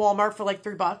 It's at Walmart for like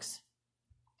 $3.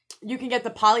 You can get the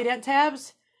Polydent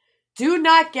tabs. Do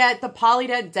not get the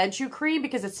Polydent Denture cream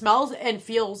because it smells and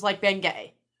feels like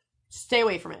Bengay. Stay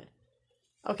away from it.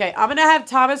 Okay, I'm going to have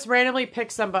Thomas randomly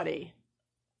pick somebody.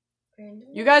 Randomly?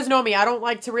 You guys know me. I don't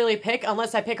like to really pick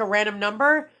unless I pick a random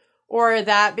number or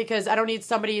that because I don't need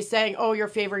somebody saying, oh, you're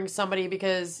favoring somebody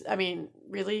because, I mean,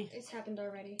 really? It's happened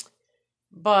already.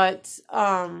 But,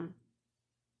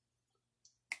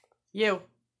 you.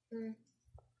 You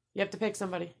have to pick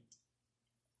somebody.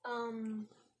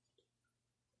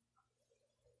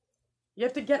 You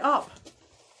have to get up.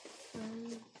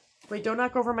 Wait, don't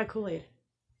knock over my Kool-Aid.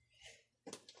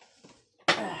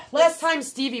 Last time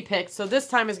Stevie picked, so this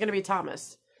time is going to be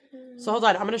Thomas. So hold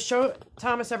on. I'm going to show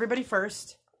Thomas everybody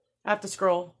first. I have to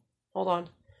scroll. Hold on.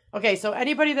 Okay, so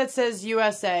anybody that says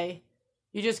USA,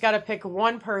 you just got to pick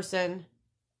one person.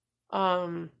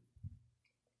 I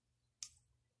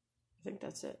think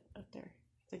that's it up there.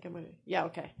 I think I'm going to... Yeah,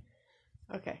 okay.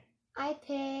 Okay. I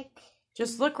pick...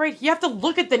 Just look right... You have to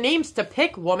look at the names to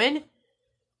pick, woman.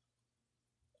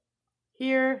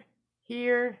 Here.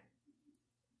 Here.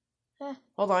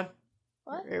 Hold on.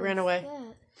 What? It ran away.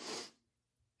 That?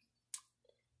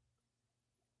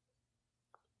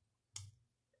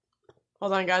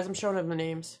 Hold on, guys. I'm showing them the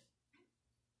names.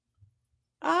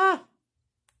 Ah!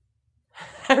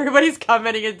 Everybody's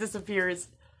commenting. It disappears.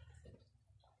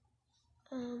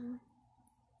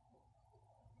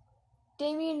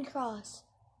 Damien Cross.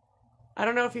 I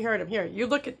don't know if you heard him. Here, you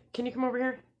look at... Can you come over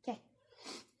here? Okay.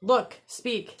 Look.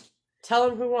 Speak. Tell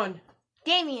him who won.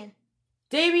 Damien.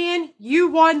 Damien, you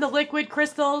won the liquid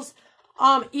crystals.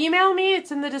 Email me.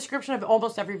 It's in the description of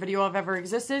almost every video I've ever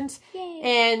existed. Yay.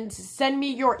 And send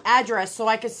me your address so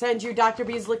I can send you Dr.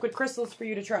 B's liquid crystals for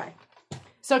you to try.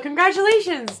 So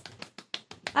congratulations.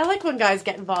 I like when guys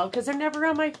get involved because they're never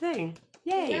on my thing.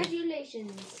 Yay.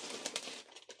 Congratulations.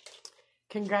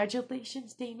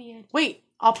 Congratulations, Damien. Wait,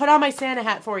 I'll put on my Santa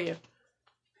hat for you.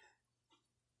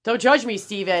 Don't judge me,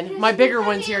 Steven. My bigger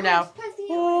one's here now.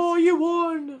 Oh, you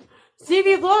won.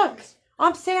 Stevie, look.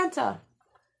 I'm Santa.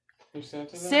 You're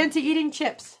Santa now? Santa eating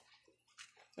chips.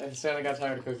 And Santa got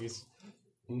tired of cookies.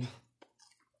 And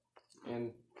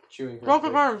chewing.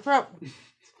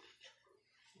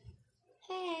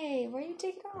 Hey, where you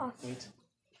take it off? Wait.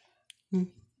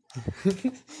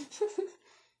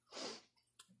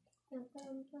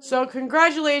 So,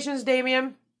 congratulations,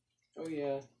 Damien. Oh,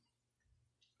 yeah.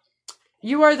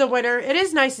 You are the winner. It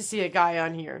is nice to see a guy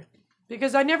on here.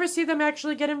 Because I never see them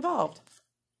actually get involved.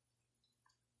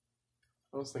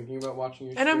 I was thinking about watching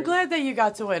your And I'm stream. glad that you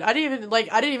got to win. I didn't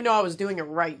even know I was doing it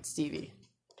right, Stevie.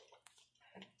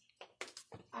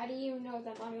 I didn't even know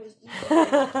that mommy was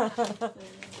doing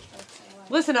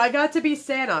Listen, I got to be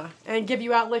Santa and give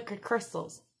you out liquid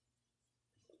crystals.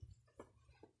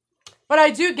 But I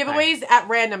do giveaways at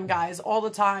random, guys, all the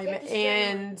time.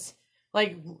 And,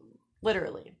 like,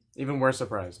 literally. Even we're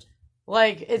surprised.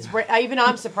 Like, even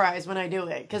I'm surprised when I do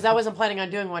it. Because I wasn't planning on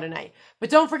doing one tonight. But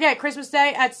don't forget, Christmas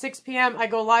Day at 6 p.m. I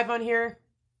go live on here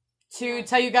to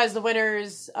tell you guys the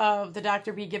winners of the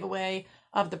Dr. B giveaway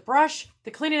of the brush,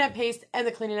 the Clean-It paste, and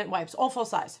the Clean-It wipes. All full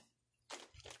size.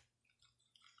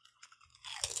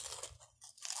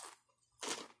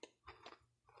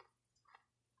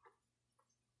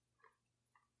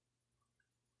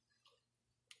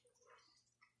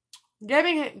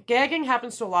 Gagging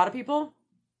happens to a lot of people.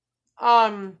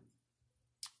 Honestly,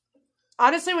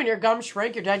 when your gums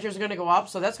shrink, your dentures are going to go up,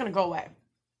 so that's going to go away.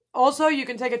 Also, you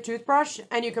can take a toothbrush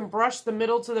and you can brush the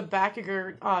middle to the back of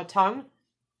your tongue.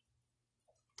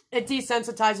 It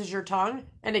desensitizes your tongue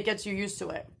and it gets you used to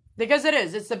it. Because it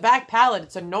is. It's the back palate.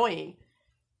 It's annoying.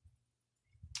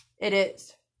 It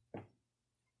is.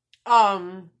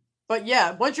 But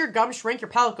yeah, once your gums shrink, your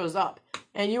palate goes up.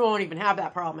 And you won't even have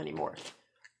that problem anymore.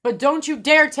 But don't you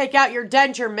dare take out your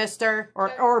denture, mister,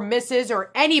 or Mrs., or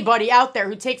anybody out there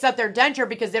who takes out their denture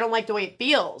because they don't like the way it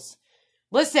feels.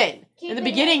 Listen, in the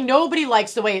beginning, nobody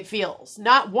likes the way it feels.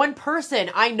 Not one person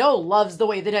I know loves the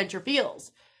way the denture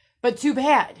feels. But too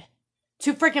bad.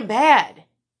 Too freaking bad.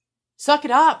 Suck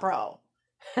it up, bro.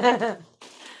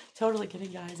 Totally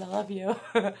kidding, guys. I love you.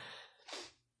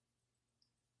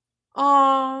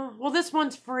 Oh, well, this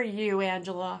one's for you,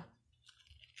 Angela.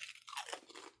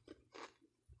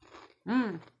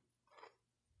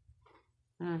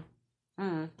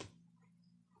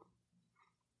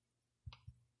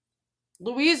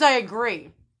 Louise, I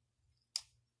agree.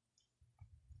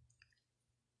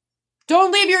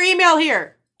 Don't leave your email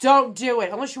here. Don't do it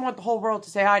unless you want the whole world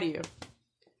to say hi to you.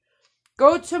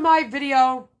 Go to my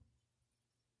video.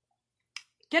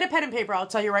 Get a pen and paper. I'll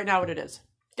tell you right now what it is.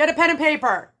 Get a pen and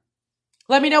paper.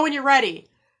 Let me know when you're ready.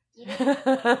 Get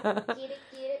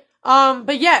it.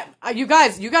 But yeah, you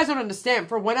guys don't understand.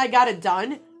 For when I got it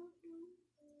done,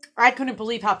 I couldn't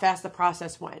believe how fast the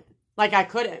process went. Like, I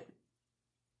couldn't.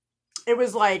 It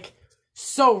was like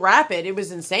so rapid. It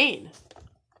was insane.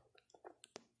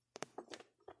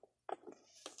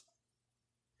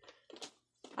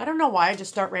 I don't know why I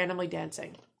just start randomly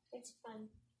dancing. It's fun.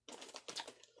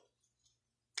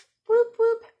 Whoop,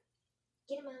 whoop.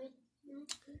 Get it, mommy.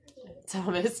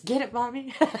 Thomas, get it,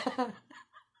 mommy.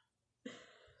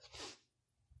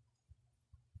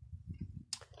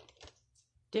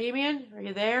 Damien, are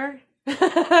you there?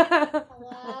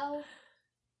 Hello?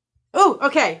 Oh,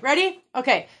 okay. Ready?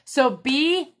 Okay. So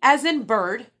B as in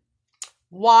bird,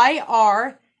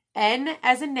 YRN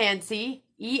as in Nancy,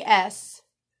 ES,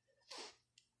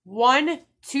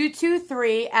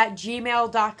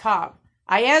 1223@gmail.com.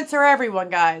 I answer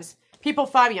everyone, guys. People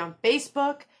find me on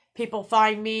Facebook. People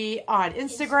find me on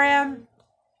Instagram.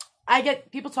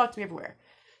 People talk to me everywhere.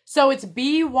 So it's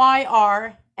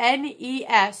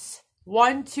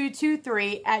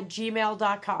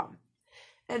BYRNES1223@gmail.com.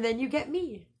 And then you get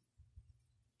me.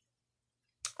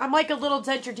 I'm like a little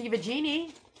Denture DiVa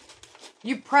genie.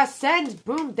 You press send,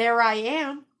 boom, there I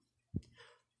am.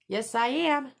 Yes, I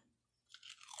am.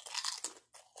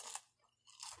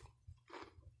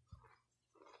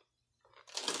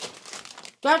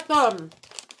 Get them.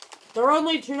 They're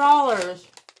only $2.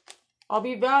 I'll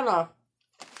be better.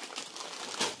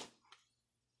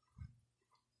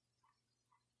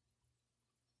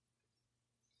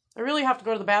 I really have to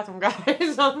go to the bathroom,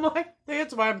 guys. I'm like,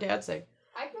 that's why I'm dancing.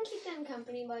 I can keep them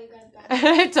company while you go to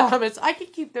bed. Thomas, I can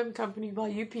keep them company while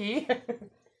you pee. I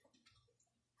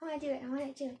want to do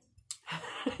it.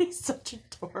 He's such a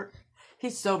dork.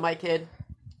 He's so my kid.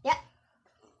 Yep.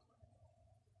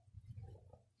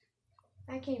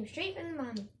 I came straight from the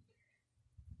mommy.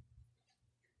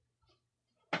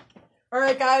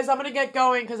 Alright, guys, I'm going to get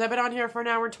going because I've been on here for an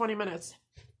hour and 20 minutes.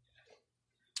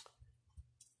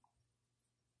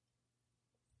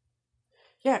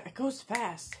 Yeah, it goes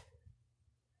fast.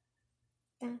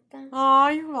 Oh,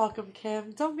 you're welcome,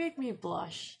 Kim. Don't make me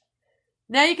blush.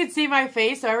 Now you can see my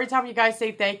face, so every time you guys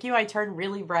say thank you, I turn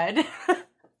really red.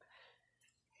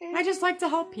 I just like to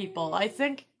help people. I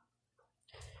think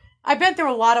I've been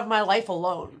through a lot of my life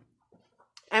alone.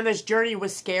 And this journey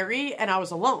was scary, and I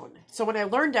was alone. So when I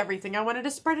learned everything, I wanted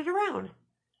to spread it around.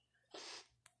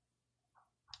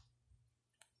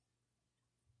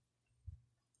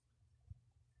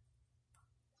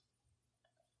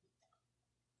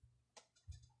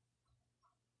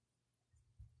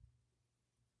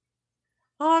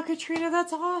 Oh, Katrina,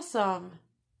 that's awesome.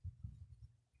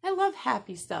 I love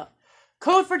happy stuff.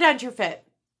 Code for Denture Fit.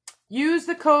 Use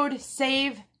the code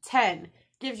SAVE10.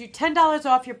 Gives you $10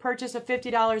 off your purchase of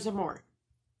 $50 or more.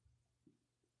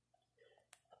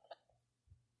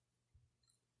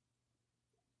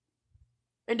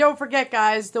 And don't forget,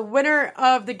 guys, the winner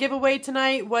of the giveaway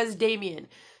tonight was Damien.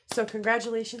 So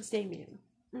congratulations, Damien.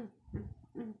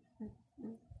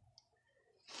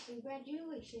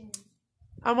 Congratulations.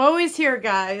 I'm always here,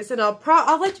 guys, and I'll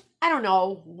let I don't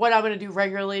know what I'm going to do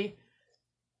regularly.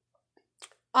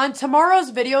 On tomorrow's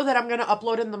video that I'm going to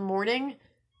upload in the morning,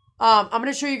 I'm going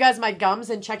to show you guys my gums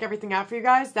and check everything out for you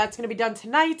guys. That's going to be done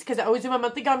tonight because I always do my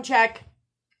monthly gum check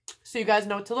so you guys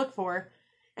know what to look for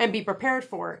and be prepared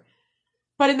for.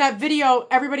 But in that video,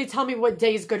 everybody tell me what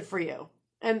day is good for you.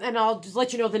 And I'll just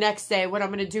let you know the next day when I'm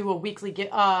going to do a weekly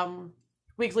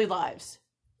lives.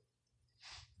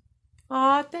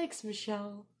 Aw, thanks,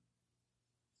 Michelle.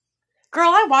 Girl,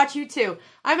 I watch you too.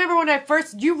 I remember when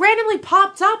you randomly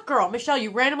popped up, girl. Michelle,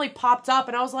 you randomly popped up,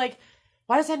 and I was like,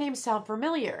 why does that name sound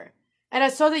familiar? And I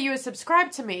saw that you had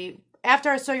subscribed to me after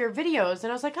I saw your videos,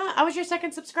 and I was like, I was your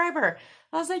second subscriber.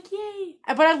 I was like, yay.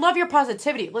 But I love your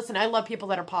positivity. Listen, I love people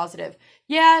that are positive.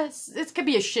 Yeah, this could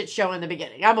be a shit show in the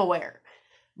beginning. I'm aware.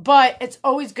 But it's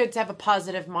always good to have a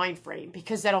positive mind frame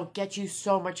because that'll get you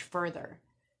so much further.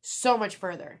 So much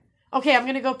further. Okay, I'm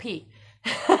going to go pee.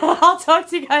 I'll talk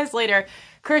to you guys later.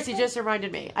 Kirsty just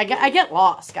reminded me. I get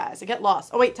lost, guys. I get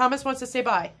lost. Oh, wait, Thomas wants to say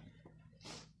bye.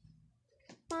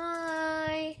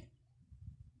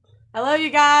 I love you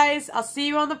guys. I'll see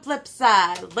you on the flip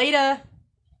side. Later.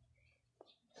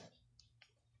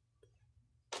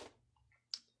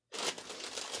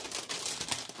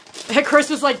 Chris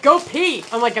was like, go pee.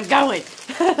 I'm like, I'm going.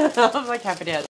 I'm like, half a dad.